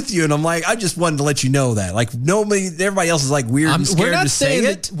totally with you. And I'm like, I just wanted to let you know that. Like, everybody else is like weird and scared to say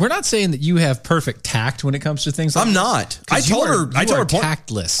it. We're not saying that you have perfect tact when it comes to things like I'm not. I told her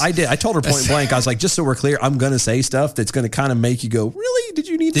tactless. I did. I told her point blank. I was like, just so we're clear, I'm going to say stuff that's going to kind of make you go, really? Did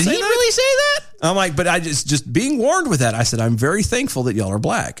you need to say that? Did he really say that? I'm like, but I just being warned with that. I said, I'm very thankful that y'all are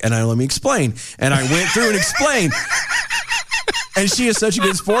black. And let me explain. And I went through and explained. And she is such a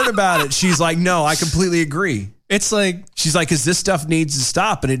good sport about it. She's like, no, I completely agree. It's like, she's like, because this stuff needs to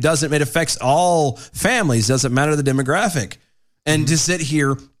stop. And it affects all families. Doesn't matter the demographic. And to sit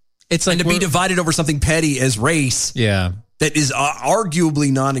here, it's like, and to be divided over something petty as race. Yeah. That is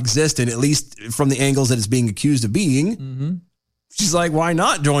arguably non-existent, at least from the angles that it's being accused of being. Mm-hmm. She's like, why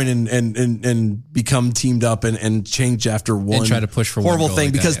not join and become teamed up and change after one and try to push for horrible one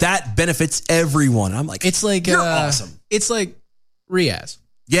thing because that benefits everyone. I'm like, it's like, you're awesome. It's like Riaz.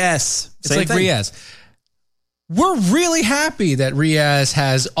 Yes. It's like thing. Riaz. We're really happy that Riaz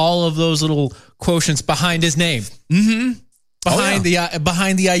has all of those little quotients behind his name. Mm-hmm. Behind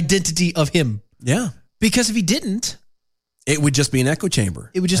the identity of him. Yeah. Because if he didn't, it would just be an echo chamber.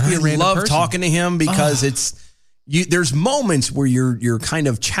 It would just be a random person. I love person. talking to him because there's moments where you're kind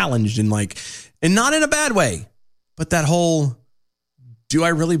of challenged and not in a bad way, but that whole, do I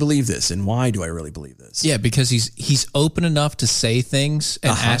really believe this? And why do I really believe this? Yeah, because he's open enough to say things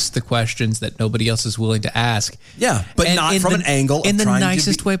and ask the questions that nobody else is willing to ask. Yeah, but not from an angle in the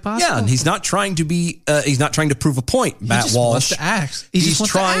nicest way possible. Yeah, and he's not trying to be. He's not trying to prove a point. Matt just Walsh wants to ask. He's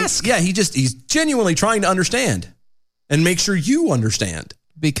trying to ask. Yeah, he's genuinely trying to understand and make sure you understand.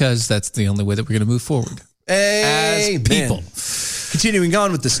 Because that's the only way that we're going to move forward as people. Continuing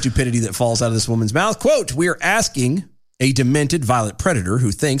on with the stupidity that falls out of this woman's mouth. Quote: "We are asking a demented, violent predator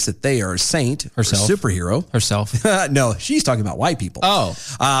who thinks that they are a saint, herself, or a superhero, herself." No, she's talking about white people.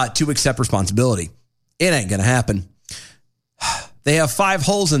 To accept responsibility. It ain't gonna happen. They have 5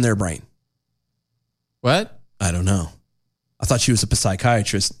 holes in their brain. What? I don't know. I thought she was a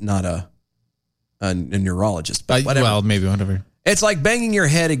psychiatrist, not a neurologist. But whatever. Well, maybe whatever. It's like banging your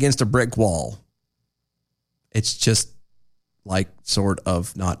head against a brick wall. It's just sort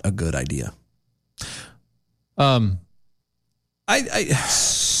of not a good idea. I'm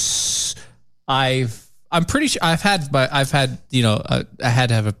pretty sure I had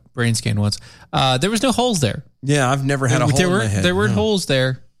to have a brain scan once. There was no holes there. Yeah, I've never had a hole in my head. There weren't holes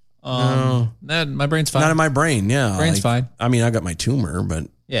there. No. My brain's fine. Not in my brain. Yeah, brain's fine. I mean, I got my tumor, but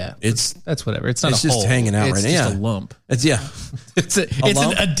yeah, that's whatever. It's not. It's a just hole. hanging out right now. It's just a lump. It's It's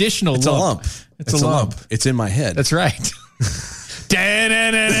an additional. It's lump. a lump. It's a lump. It's in my head. That's right.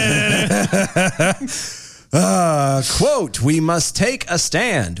 Quote, we must take a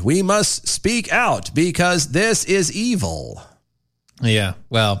stand. We must speak out because this is evil. Yeah.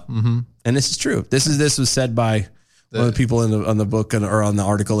 Well, and this is true. This was said by one of the people on the book or on the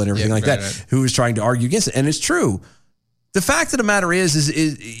article and everything that, who was trying to argue against it. And it's true. The fact of the matter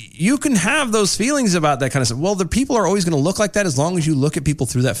is you can have those feelings about that kind of stuff. Well, the people are always going to look like that as long as you look at people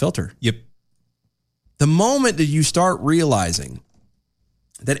through that filter. Yep. The moment that you start realizing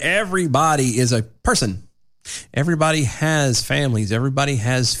that everybody is a person, everybody has families, everybody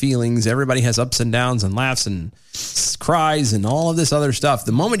has feelings, everybody has ups and downs and laughs and cries and all of this other stuff.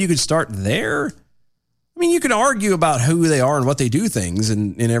 The moment you could start there, I mean, you can argue about who they are and what they do things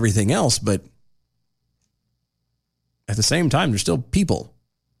and everything else, but at the same time, they're still people,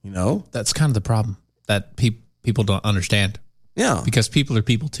 you know? That's kind of the problem that people don't understand. Yeah. Because people are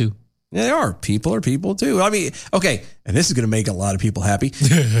people too. Yeah, they are. People are people too. I mean, okay, and this is going to make a lot of people happy.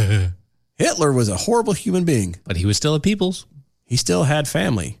 Hitler was a horrible human being, but he was still a people's. He still had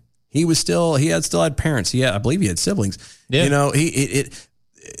family. He still had parents. I believe he had siblings. Yeah. You know,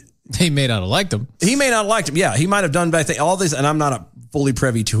 he may not have liked him. He may not have liked him. Yeah, he might have done bad things. All this, and I'm not fully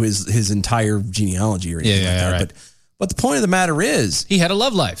privy to his entire genealogy or anything like that. Right. But the point of the matter is, he had a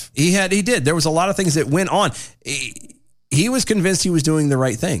love life. He did. There was a lot of things that went on. He was convinced he was doing the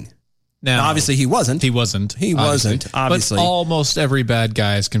right thing. Now, obviously, he wasn't. He wasn't, obviously. But almost every bad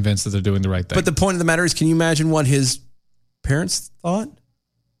guy is convinced that they're doing the right thing. But the point of the matter is, can you imagine what his parents thought?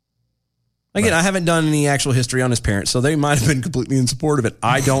 Again, I haven't done any actual history on his parents, so they might have been completely in support of it.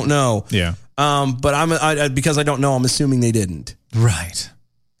 I don't know. Yeah. But because I don't know, I'm assuming they didn't. Right.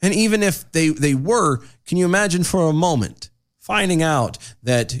 And even if they were, can you imagine for a moment finding out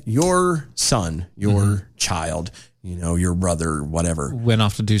that your son, your child, you know, your brother, whatever, went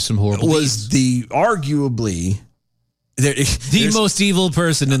off to do some horrible was deeds. arguably the most evil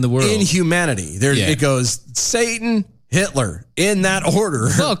person in the world in humanity. It goes Satan, Hitler in that order.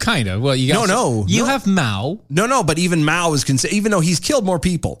 Well, kind of. Well, you got you have Mao. No, but even Mao is even though he's killed more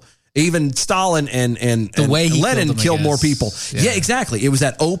people. Even Stalin and the way Lenin killed more people. Yeah, exactly. It was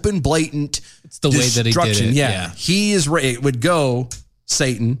that open, blatant. It's the way that he did it. Yeah. He is. It would go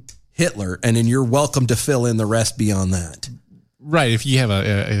Satan, Hitler, and then you're welcome to fill in the rest beyond that. Right. If you have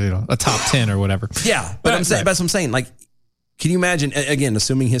a top 10 or whatever. Yeah. But that's what I'm saying. Like, can you imagine, again,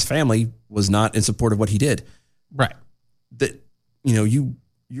 assuming his family was not in support of what he did? Right. That, you know,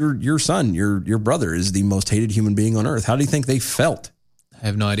 your son, your brother is the most hated human being on earth. How do you think they felt? I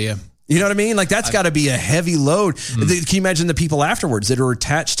have no idea. You know what I mean? Like, that's got to be a heavy load. Can you imagine the people afterwards that are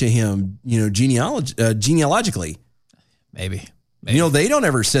attached to him, you know, genealogically? Maybe. You know, they don't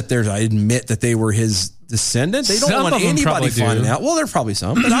ever sit there to admit that they were his descendant. They don't want anybody finding out. Well, there are probably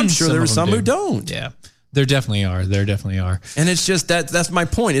some, but I'm sure there are some who don't. Yeah. There definitely are. And it's just that's my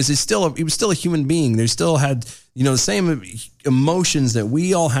point is he was still a human being. They still had, you know, the same emotions that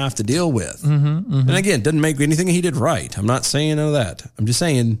we all have to deal with. And again, doesn't make anything he did right. I'm not saying none of that. I'm just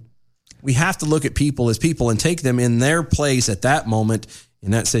saying we have to look at people as people and take them in their place at that moment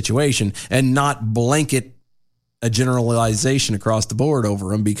in that situation and not blanket a generalization across the board over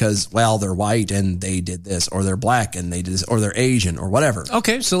them because, well, they're white and they did this, or they're black and they did this, or they're Asian or whatever.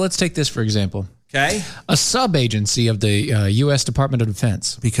 Okay. So let's take this, for example. Okay. A sub-agency of the U.S. Department of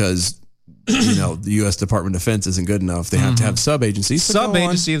Defense. Because, you know, the U.S. Department of Defense isn't good enough. They have to have sub-agencies.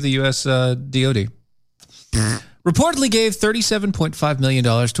 Sub-agency of the U.S. DOD. Reportedly gave $37.5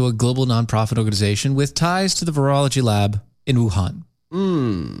 million to a global nonprofit organization with ties to the virology lab in Wuhan.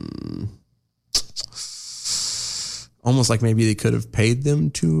 Almost like maybe they could have paid them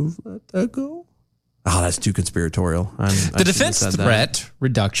to let that go. Oh, that's too conspiratorial. The Defense Threat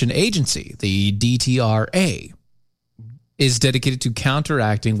Reduction Agency, the DTRA, is dedicated to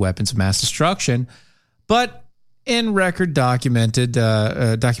counteracting weapons of mass destruction. But in record documented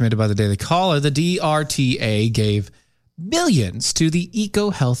by the Daily Caller, the DRTA gave millions to the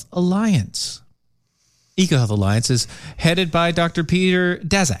EcoHealth Alliance. EcoHealth Alliance is headed by Dr. Peter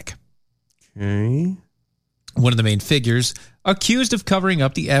Daszak. Okay. One of the main figures accused of covering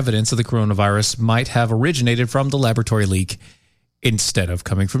up the evidence of the coronavirus might have originated from the laboratory leak instead of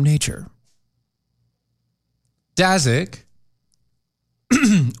coming from nature. Daszak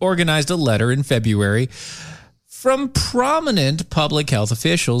organized a letter in February from prominent public health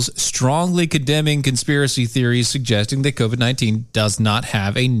officials strongly condemning conspiracy theories suggesting that COVID-19 does not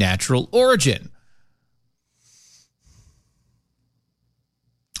have a natural origin.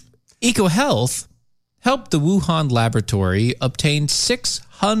 EcoHealth helped the Wuhan laboratory obtain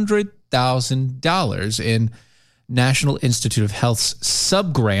 $600,000 in National Institute of Health's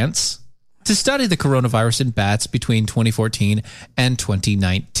subgrants to study the coronavirus in bats between 2014 and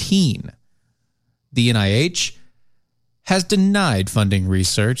 2019. The NIH has denied funding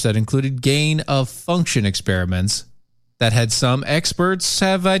research that included gain-of-function experiments that had some experts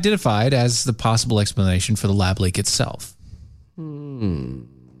have identified as the possible explanation for the lab leak itself. And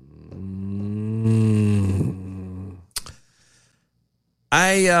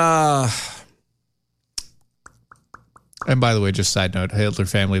by the way, just side note, Hitler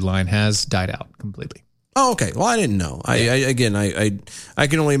family line has died out completely. Oh, okay. Well, I didn't know. I can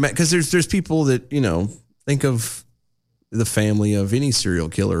only imagine, because there's people that, think of the family of any serial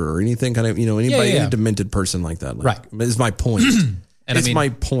killer or anything kind of, anybody, any demented person like that. Right. Is my point. And my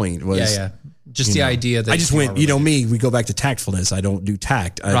point was, just the idea that I just went, me, we go back to tactfulness. I don't do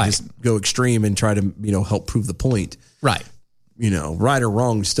tact. I just go extreme and try to, help prove the point. Right. Right or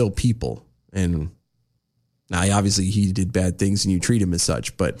wrong, still people. And now, obviously, he did bad things and you treat him as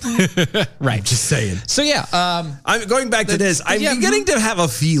such, but right. Just saying. So, I'm going back to this. I'm beginning to have a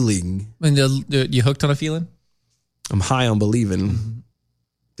feeling. And you hooked on a feeling? I'm high on believing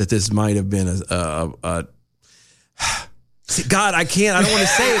that this might have been See, God, I don't want to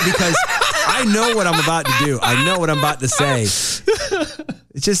say it because I know what I'm about to do. I know what I'm about to say.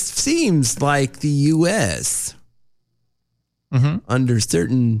 It just seems like the U.S. Under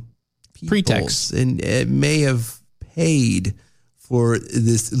certain pretext, and it may have paid for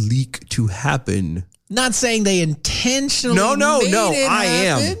this leak to happen. Not saying they intentionally. No.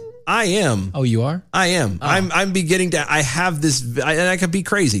 I am. Oh, you are? I am. Oh. I'm beginning to. I have this, and I could be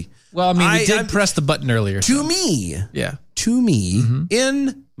crazy. Well, I mean, we did press the button earlier. To me,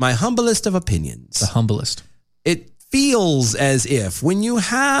 in my humblest of opinions, the humblest, it feels as if when you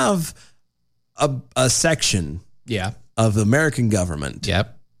have a section, of the American government,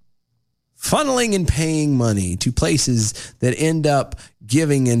 funneling and paying money to places that end up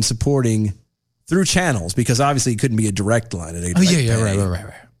giving and supporting through channels, because obviously it couldn't be a direct line.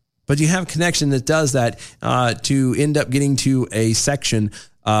 Right. But you have a connection that does that to end up getting to a section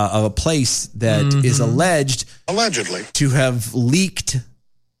of a place that is allegedly to have leaked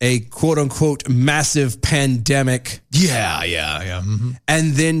a quote unquote massive pandemic.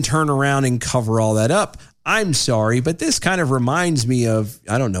 And then turn around and cover all that up. I'm sorry, but this kind of reminds me of,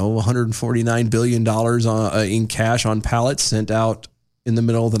 I don't know, $149 billion in cash on pallets sent out in the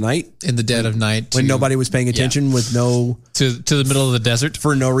middle of the night. In the dead of night. When nobody was paying attention with no... To the middle of the desert.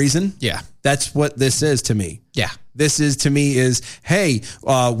 For no reason. Yeah. That's what this is to me. Yeah. This is to me is, hey,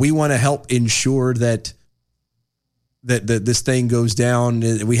 we want to help ensure that this thing goes down.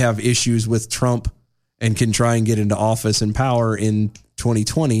 We have issues with Trump and can try and get into office and power in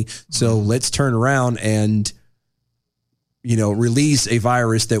 2020. So let's turn around and, release a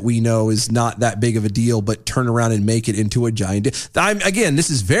virus that we know is not that big of a deal, but turn around and make it into a giant deal. Again,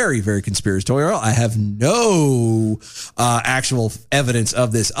 this is very, very conspiratorial. I have no actual evidence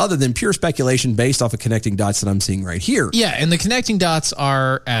of this other than pure speculation based off of connecting dots that I'm seeing right here. Yeah. And the connecting dots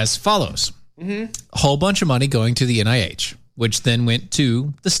are as follows. A whole bunch of money going to the NIH, which then went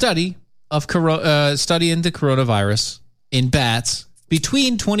to the study of studying the coronavirus in bats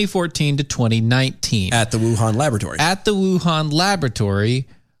between 2014 to 2019. At the Wuhan laboratory.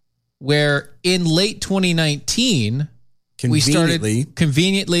 Where in late 2019, we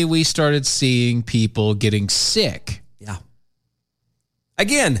started seeing people getting sick. Yeah.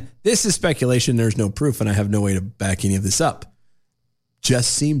 Again, this is speculation. There's no proof, and I have no way to back any of this up.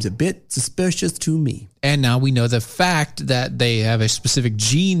 Just seems a bit suspicious to me. And now we know the fact that they have a specific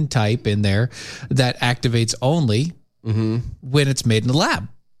gene type in there that activates only when it's made in the lab.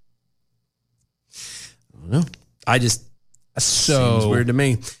 I don't know. Seems weird to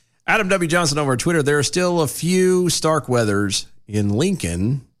me. Adam W. Johnson over Twitter. There are still a few Starkweathers in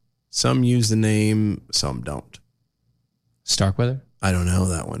Lincoln. Some use the name, some don't. Starkweather? I don't know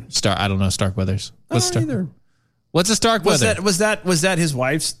that one. I don't know Starkweathers. What's either. What's a Starkweather? Was that his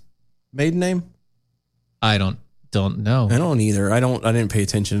wife's maiden name? I don't know. I don't either. I didn't pay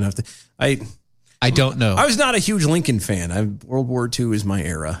attention enough to. I don't know. I was not a huge Lincoln fan. World War II is my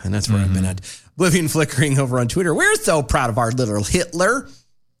era, and that's where I've been at. Oblivion Flickering over on Twitter. We're so proud of our little Hitler.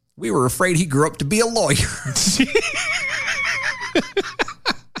 We were afraid he grew up to be a lawyer.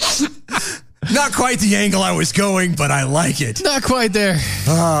 Not quite the angle I was going, but I like it. Not quite there.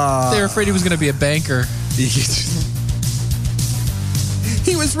 They were afraid he was going to be a banker.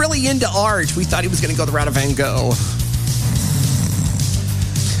 He was really into art. We thought he was going to go the route of Van Gogh.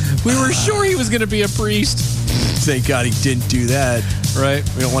 We were sure he was going to be a priest. Thank God he didn't do that. Right.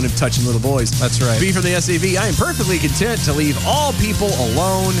 We don't want him touching little boys. That's right. B from the SAV. I am perfectly content to leave all people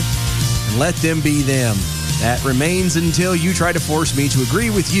alone and let them be them. That remains until you try to force me to agree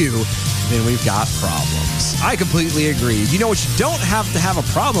with you. Then we've got problems. I completely agree. You know what you don't have to have a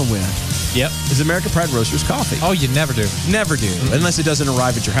problem with? is American Pride Roasters coffee. Oh, you never do. Never do. Mm-hmm. Unless it doesn't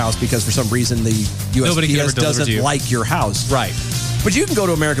arrive at your house because for some reason the USPS doesn't like your house. Right. But you can go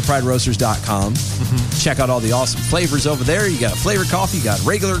to AmericanPrideRoasters.com, check out all the awesome flavors over there. You got flavored coffee, you got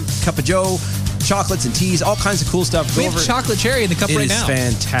regular cup of joe, chocolates and teas, all kinds of cool stuff. We have chocolate cherry in the cup right now. It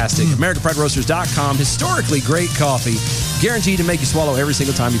is fantastic. AmericanPrideRoasters.com, historically great coffee, guaranteed to make you swallow every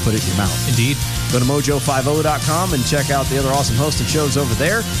single time you put it in your mouth. Indeed. Go to Mojo50.com and check out the other awesome hosts and shows over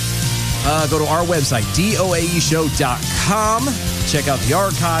there. Go to our website, doaeshow.com. Check out the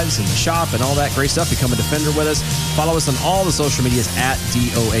archives and the shop and all that great stuff. Become a Defender with us. Follow us on all the social medias at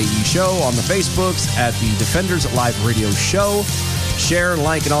DOAE Show. On the Facebooks at the Defenders Live Radio Show. Share,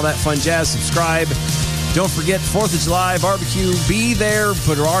 like, and all that fun jazz. Subscribe. Don't forget 4th of July barbecue. Be there.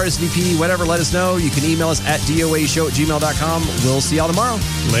 Put our RSVP, whatever. Let us know. You can email us at doaeshow@gmail.com. We'll see y'all tomorrow.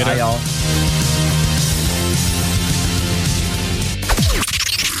 Later. Bye, y'all.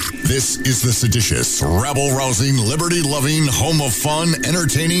 This is the seditious, rabble-rousing, liberty-loving, home of fun,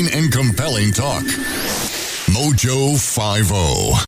 entertaining, and compelling talk. Mojo 50.